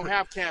 You know, they don't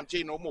have Camp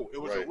J no more.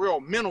 It was a real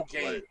mental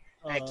game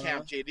at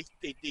Camp J.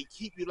 They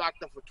keep you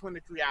locked up for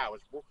 23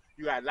 hours, bro.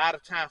 You got a lot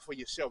of time for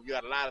yourself. You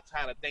got a lot of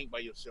time to think by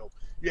yourself.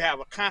 You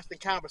have a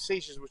constant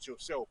conversations with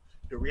yourself,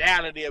 the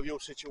reality of your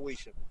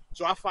situation.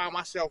 So I find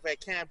myself at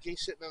Camp J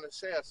sitting in the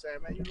cell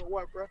saying, man, you know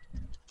what, bro?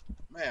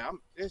 Man,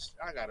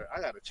 I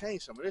gotta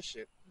change some of this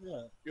shit.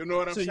 Yeah. You know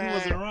what I'm saying? So you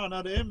wasn't around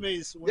other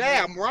inmates?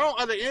 I'm around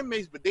other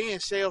inmates, but they in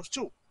cells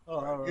too.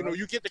 You know,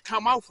 you get to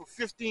come out for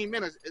 15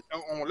 minutes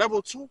on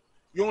level 2.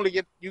 You only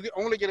get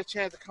a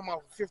chance to come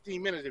out for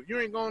 15 minutes. If you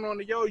ain't going on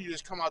the you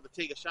just come out to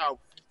take a shower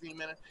for 15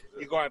 minutes.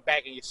 You're going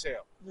back in your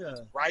cell. Yeah.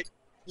 Right.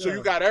 Yeah. So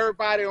you got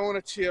everybody on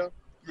a chair.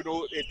 You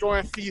know, they're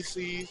throwing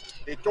feces,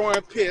 they're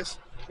throwing piss.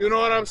 You know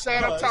what I'm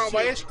saying? I'm talking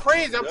about it's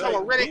crazy. I'm talking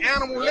about really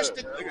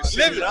animalistic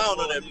living. Down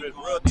on that bitch,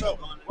 real tough.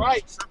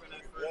 Right.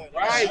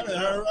 Right.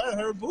 I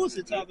heard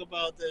Boosie talk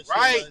about that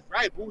shit.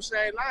 Right.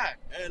 Boosie ain't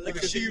lying.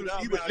 Because he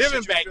was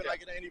living back there.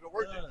 Like it ain't even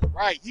working.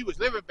 Right. He was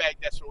living back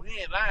there, so he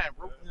ain't lying,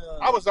 bro. Yeah.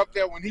 I was up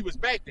there when he was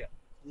back there.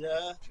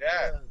 Yeah.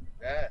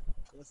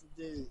 Yes,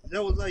 indeed.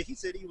 That was like he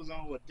said he was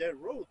on Death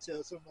Row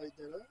till something like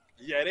that. Huh?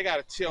 Yeah, they got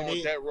a tail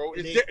on Death Row.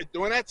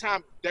 During that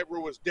time, Death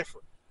Row was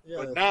different. Yeah.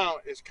 But now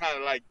it's kind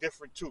of like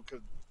different too,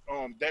 because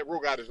that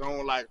road got its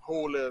own like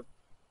whole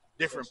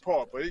different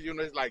part, but it,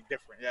 it's like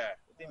different, yeah.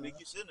 But they make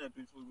you sit in that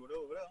bitch before you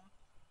go over there.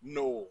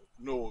 No,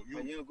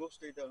 You don't go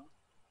straight down.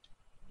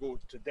 Go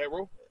to that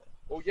road.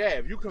 Oh yeah,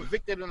 if you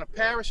convicted in a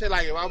parish,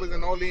 like if I was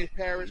in Orleans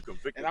Parish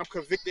and I'm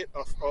convicted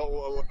of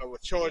a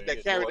charge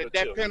that carried the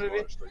death penalty,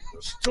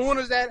 as soon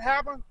as that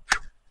happens,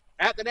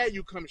 after that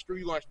you come straight,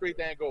 you going straight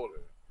to Angola.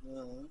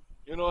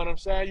 You know what I'm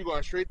saying? You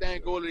going straight to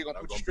Angola, they're gonna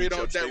put you straight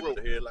on that road.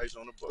 The headlights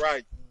on the bus.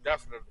 Right,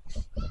 definitely.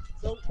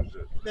 So,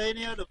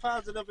 any other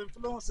positive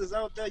influences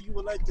out there you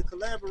would like to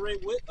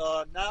collaborate with?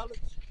 Knowledge?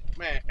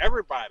 Man,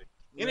 everybody.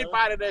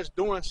 Anybody that's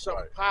doing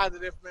something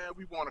positive, man,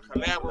 we want to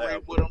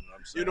collaborate with them.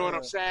 You know what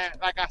I'm saying?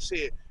 Like I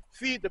said,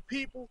 feed the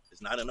people.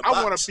 It's not in the box.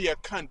 I want to be a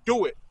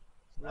conduit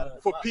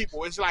for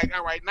people. It's like,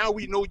 all right, now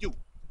we know you.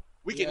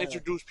 We can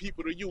introduce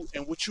people to you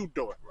and what you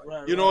doing.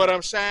 You know what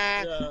I'm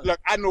saying?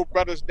 Look, I know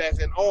brothers that's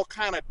in all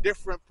kind of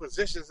different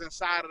positions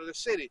inside of the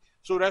city.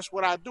 So that's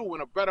what I do. When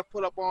a brother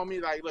pull up on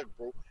me, like, look,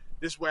 bro,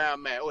 this is where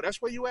I'm at. Oh, that's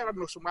where you at? I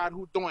know somebody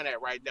who's doing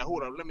that right there.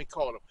 Hold on, let me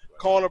call him.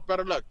 Call him,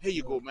 brother. Look, here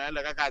you go, man.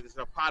 Look, I got this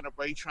partner,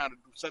 bro. He trying to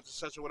do such and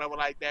such or whatever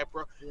like that,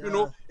 bro. You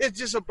know, it's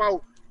just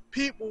about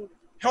people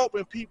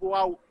helping people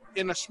out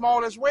in the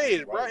smallest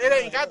ways, bro. It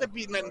ain't got to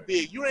be nothing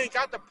big. You ain't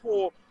got to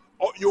pour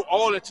your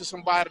all into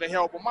somebody to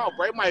help them out,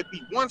 bro. It might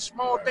be one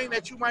small thing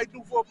that you might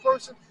do for a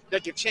person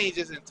that can change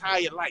his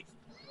entire life.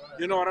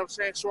 You know what I'm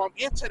saying? So I'm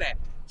into that.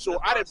 So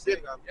I done been,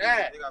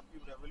 They got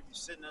people that really be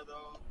sitting there,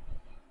 though.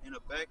 In the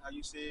back, how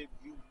you said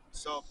you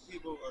saw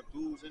people or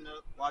dudes in there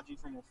watching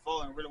from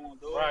afar and really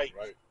want to do it. Right.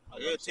 Like,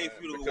 it'll take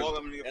you to walk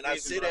up in your and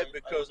face. I say that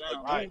because a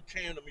right. dude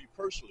came to me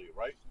personally,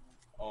 right?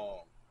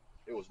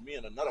 It was me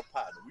and another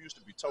partner. We used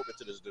to be talking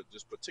to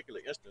this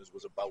particular instance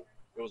was about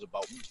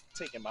me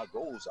taking my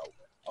goals out.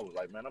 I was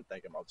like, man, I'm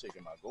thinking about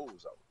taking my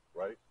goals out,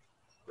 right?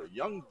 The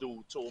young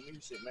dude told me, he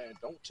said, man,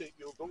 don't take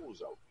your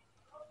goals out.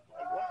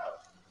 I'm like, wow.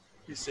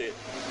 He said,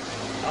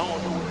 I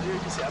don't know what it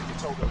is. He said, I be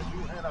talking to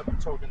you and I be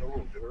talking to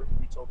Ruth. You heard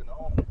me talking to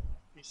home.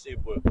 He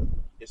said, but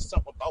it's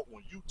something about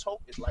when you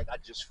talk, it's like I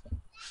just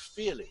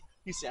feel it.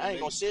 He said, I ain't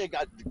gonna say it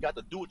got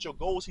to do with your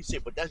goals. He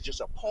said, but that's just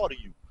a part of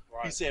you.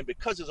 Right. He said,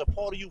 because it's a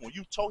part of you, when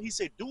you talk, he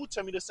said, dude,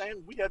 tell me the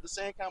same. We have the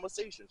same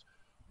conversations.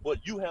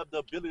 But you have the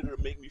ability to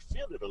make me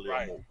feel it a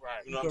little more.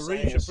 Right. You know what I'm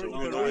saying? So,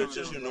 it's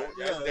just,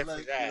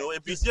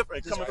 it'd be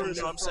different coming from, you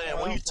know what I'm saying?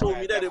 When he told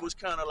me that, it was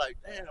kind of like,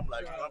 damn,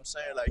 like, you know what I'm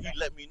saying? Like, he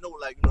let me know,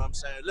 like, you know what I'm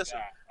saying? Listen,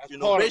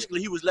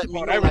 basically, he was letting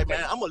me know, like,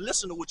 man, I'm going to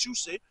listen to what you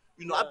say.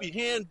 You know, I be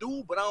hearing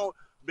dude, but I don't,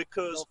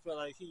 because feel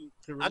like he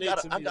I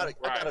got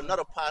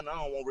another partner, I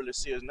don't want to really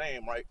say his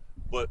name, right?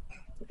 But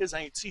his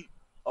auntie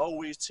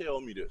always tell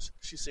me this.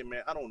 She said,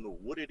 man, I don't know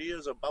what it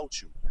is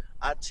about you.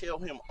 I tell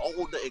him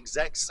all the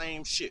exact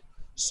same shit.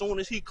 Soon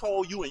as he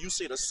call you and you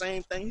say the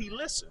same thing, he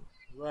listen.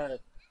 Right.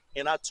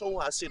 And I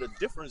told her, I said the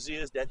difference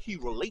is that he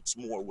relates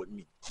more with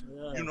me.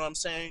 Yeah. You know what I'm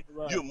saying?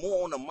 Right. You're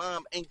more on the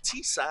mom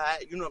auntie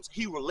side. You know what I'm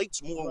saying? He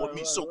relates more with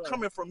me. So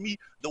coming from me,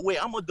 the way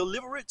I'm going to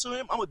deliver it to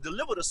him, I'm going to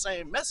deliver the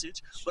same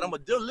message, but I'm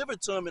going to deliver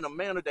it to him in a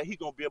manner that he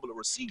going to be able to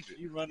receive it.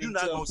 You're not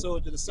going to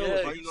soldier to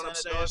soldier. Yeah, you know what I'm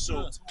saying?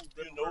 So,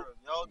 you know,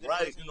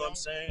 right, you know what I'm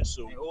saying?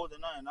 So, older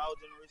now, and our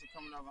generation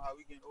coming up and how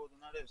we getting older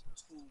now, there's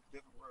two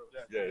different worlds.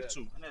 Yeah,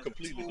 two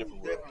completely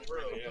different worlds.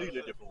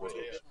 Completely different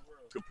worlds.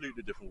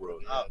 Completely different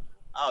worlds.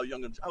 Our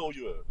younger, how old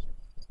you are?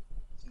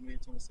 Me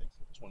 26.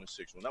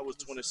 26. When I was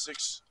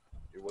 26,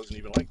 it wasn't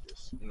even like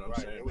this. You know what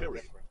I'm saying?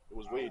 Period. It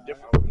was way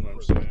different. You know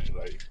what I'm saying?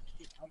 Like,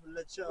 I'm gonna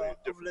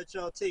let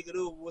y'all take it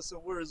over with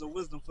some words of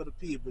wisdom for the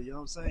people. You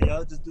know what I'm saying?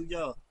 Y'all just do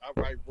y'all. All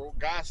right, bro.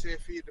 God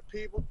said feed the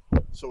people,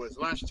 so it's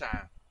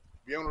lunchtime.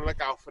 Be on the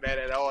lookout for that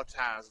at all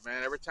times,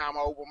 man. Every time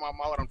I open my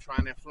mouth, I'm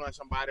trying to influence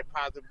somebody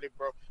positively,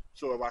 bro.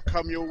 So if I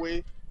come your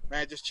way,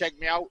 man, just check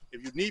me out.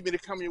 If you need me to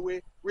come your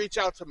way, reach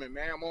out to me,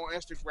 man. I'm on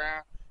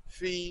Instagram.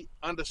 feed_DA_PPL,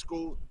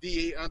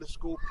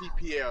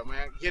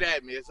 man. Get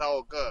at me. It's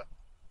all good.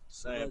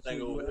 Same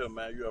thing over here,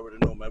 man. You already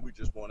know, man. We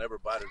just want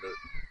everybody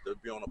to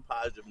be on a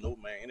positive note,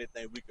 man.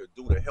 Anything we could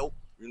do to help,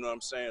 you know what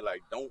I'm saying?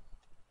 Like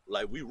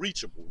we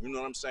reachable, you know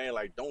what I'm saying?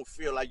 Like, don't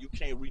feel like you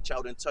can't reach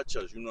out and touch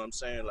us, you know what I'm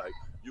saying? Like,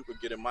 you could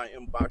get in my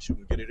inbox, you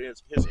can get it in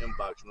his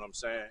inbox, you know what I'm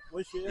saying?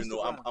 What's your Instagram? You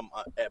know, I'm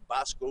at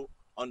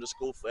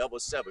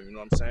Bosco_forever7, you know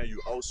what I'm saying?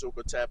 You also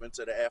could tap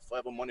into the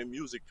Forever Money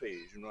music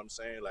page, you know what I'm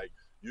saying? Like,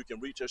 you can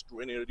reach us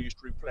through any of these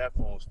three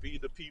platforms.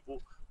 Feed the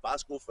people,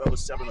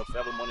 Bosco_forever7 or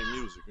Forever Money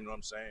music, you know what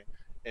I'm saying?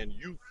 And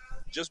you,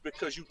 just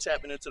because you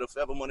tapping into the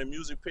Forever Money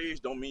music page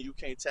don't mean you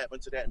can't tap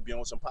into that and be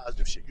on some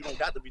positive shit. You don't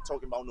got to be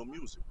talking about no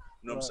music,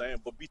 you know what I'm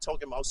saying? But be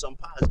talking about something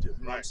positive,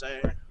 you know what I'm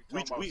saying?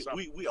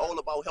 We all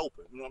about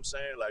helping, you know what I'm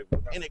saying? Like,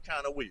 any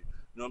kind of way, you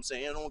know what I'm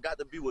saying? It don't got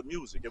to be with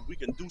music. If we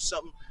can do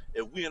something,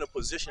 if we in a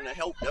position to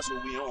help, that's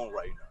what we on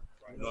right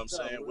now. You know what I'm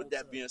saying? With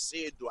that being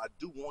said, I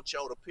do want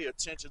y'all to pay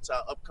attention to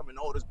our upcoming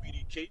orders,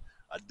 BDK.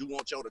 I do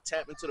want y'all to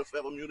tap into the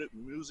Forever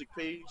music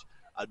page.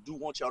 I do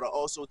want y'all to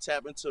also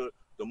tap into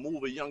the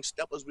movie Young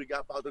Steppers. We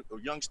got about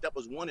Young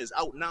Steppers 1 is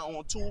out now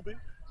on Tubi,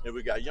 and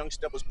we got Young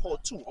Steppers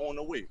Part 2 on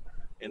the way.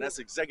 And that's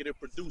executive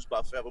produced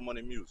by Forever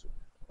Money Music.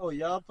 Oh,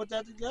 y'all put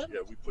that together? Yeah,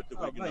 we put the.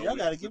 Oh, you man, know, y'all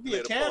gotta we give me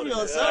a played part cameo in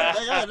or that.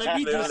 something. Y'all let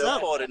me Play do a little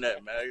something. part in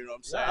that, man. You know what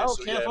I'm saying? I don't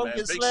So care yeah, if I'm man.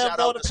 getting Big slammed shout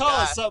on out the to car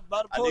or Sky. something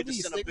by the I police. need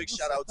to send a big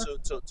shout out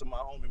to my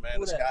homie, man.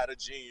 Who The that? Sky the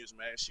Genius,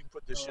 man. She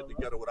put this shit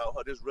together without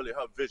her. This really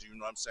her vision. You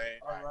know what I'm saying?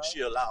 Alright.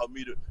 She allowed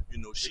me to, you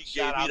know, she Shout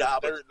gave me out the to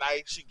opportunity. Dirt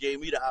Life. She gave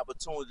me the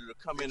opportunity to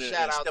come in and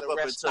Shout out step to up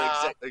Rest into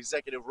Style.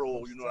 executive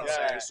role. You know what I'm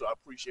Yeah. saying? So I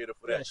appreciate her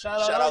for Yeah, that. shout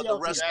Shout out out to y'all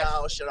Rest people.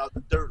 Style. Shout out to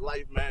Dirt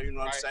Life, man. You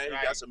know what I'm Right, saying? He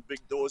right. got some big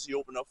doors he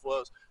opened up for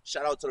us.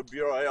 Shout out to the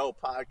BRL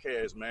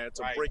podcast, man.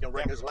 To Right, Breaking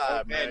Records definitely.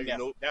 Live, man. And You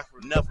know,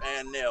 definitely. Neff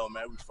and Nell,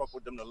 man. We fuck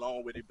with them the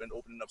long way. They've been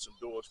opening up some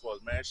doors for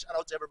us, man. Shout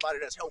out to everybody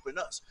that's helping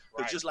us.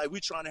 Because Right. just like we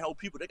trying to help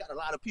people, they got a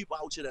lot of people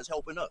out here that's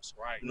helping us.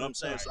 Right. You know what I'm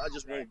saying? Right. So I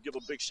just want to give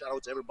a big shout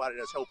out to everybody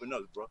that's helping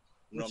us, bro.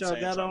 You know What what I'm y'all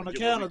saying? got Trying on to the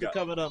give what we calendar got.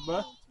 coming up,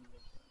 bro?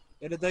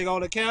 Anything on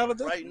the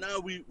calendar? Right now,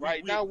 we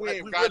Now we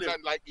ain't got really,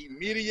 nothing like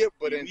immediate,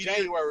 but in Immediate.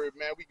 January,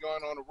 man, we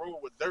going on the road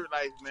with Dirt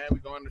Life, man. We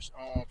going to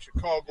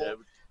Chicago, yeah,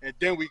 and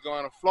then we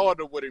going to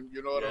Florida with him.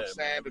 You know what Yeah, I'm saying?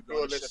 man, To we do a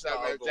going to little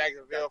something in Chicago.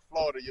 Jacksonville,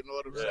 Florida. You know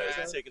what I'm yeah,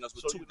 saying? he's taking us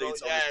with So, 2 you know,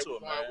 dates on yeah, this tour,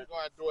 man. we're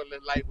going to do a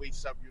little lightweight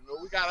stuff. You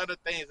know, we got other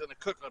things in the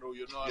cooker, though.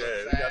 You know what Yeah, I'm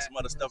we saying? got some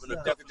other stuff in the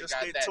Yeah. cooker. Just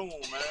stay Definitely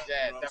tuned, man. Yeah, You know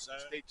what I'm definitely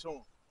saying? stay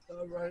tuned.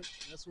 All right.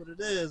 That's what it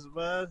is,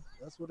 man.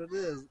 That's what it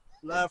is.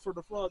 Live from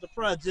the Florida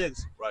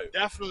Projects. Right.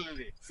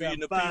 Definitely.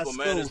 Feeding the Bosco. people,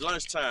 man. It's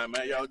lunchtime,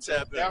 man. Y'all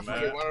tap in,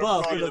 Definitely. man. One of the Buff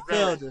in Florida the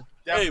Barons. building. Hey,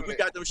 Definitely. we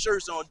got them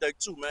shirts on deck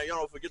too, man. Y'all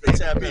don't forget to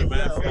tap in, man.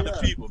 Yeah, Feed yeah. the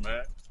people,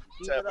 man.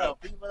 Keep Tap it in.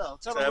 out. Keep it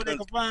out. Tell them Tap where they in.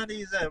 can find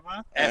these at,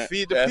 man. And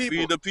feed the people.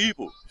 Feed the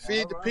people.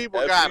 Feed the All right. people.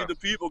 That Got feed them. the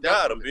people.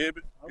 Got them, Definitely.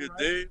 baby. All Good right.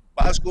 day.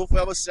 Bosco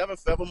Forever 7,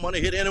 Forever Money.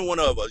 Hit any one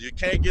of us. You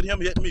can't get him,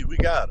 hit me. We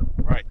got him.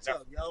 Right. What's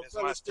up, y'all It's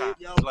fellas stay,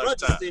 lunchtime. y'all It's brothers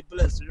lunchtime. stay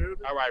blessed. You heard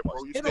me? All right, bro.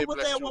 You Hit stay them with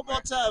blessed that too, one man.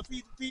 more time.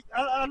 Feed the people.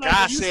 I like God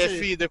what you said said.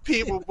 feed the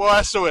people,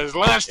 boy, so it's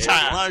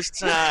lunchtime.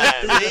 It's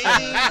lunchtime, baby.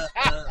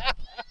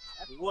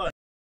 What?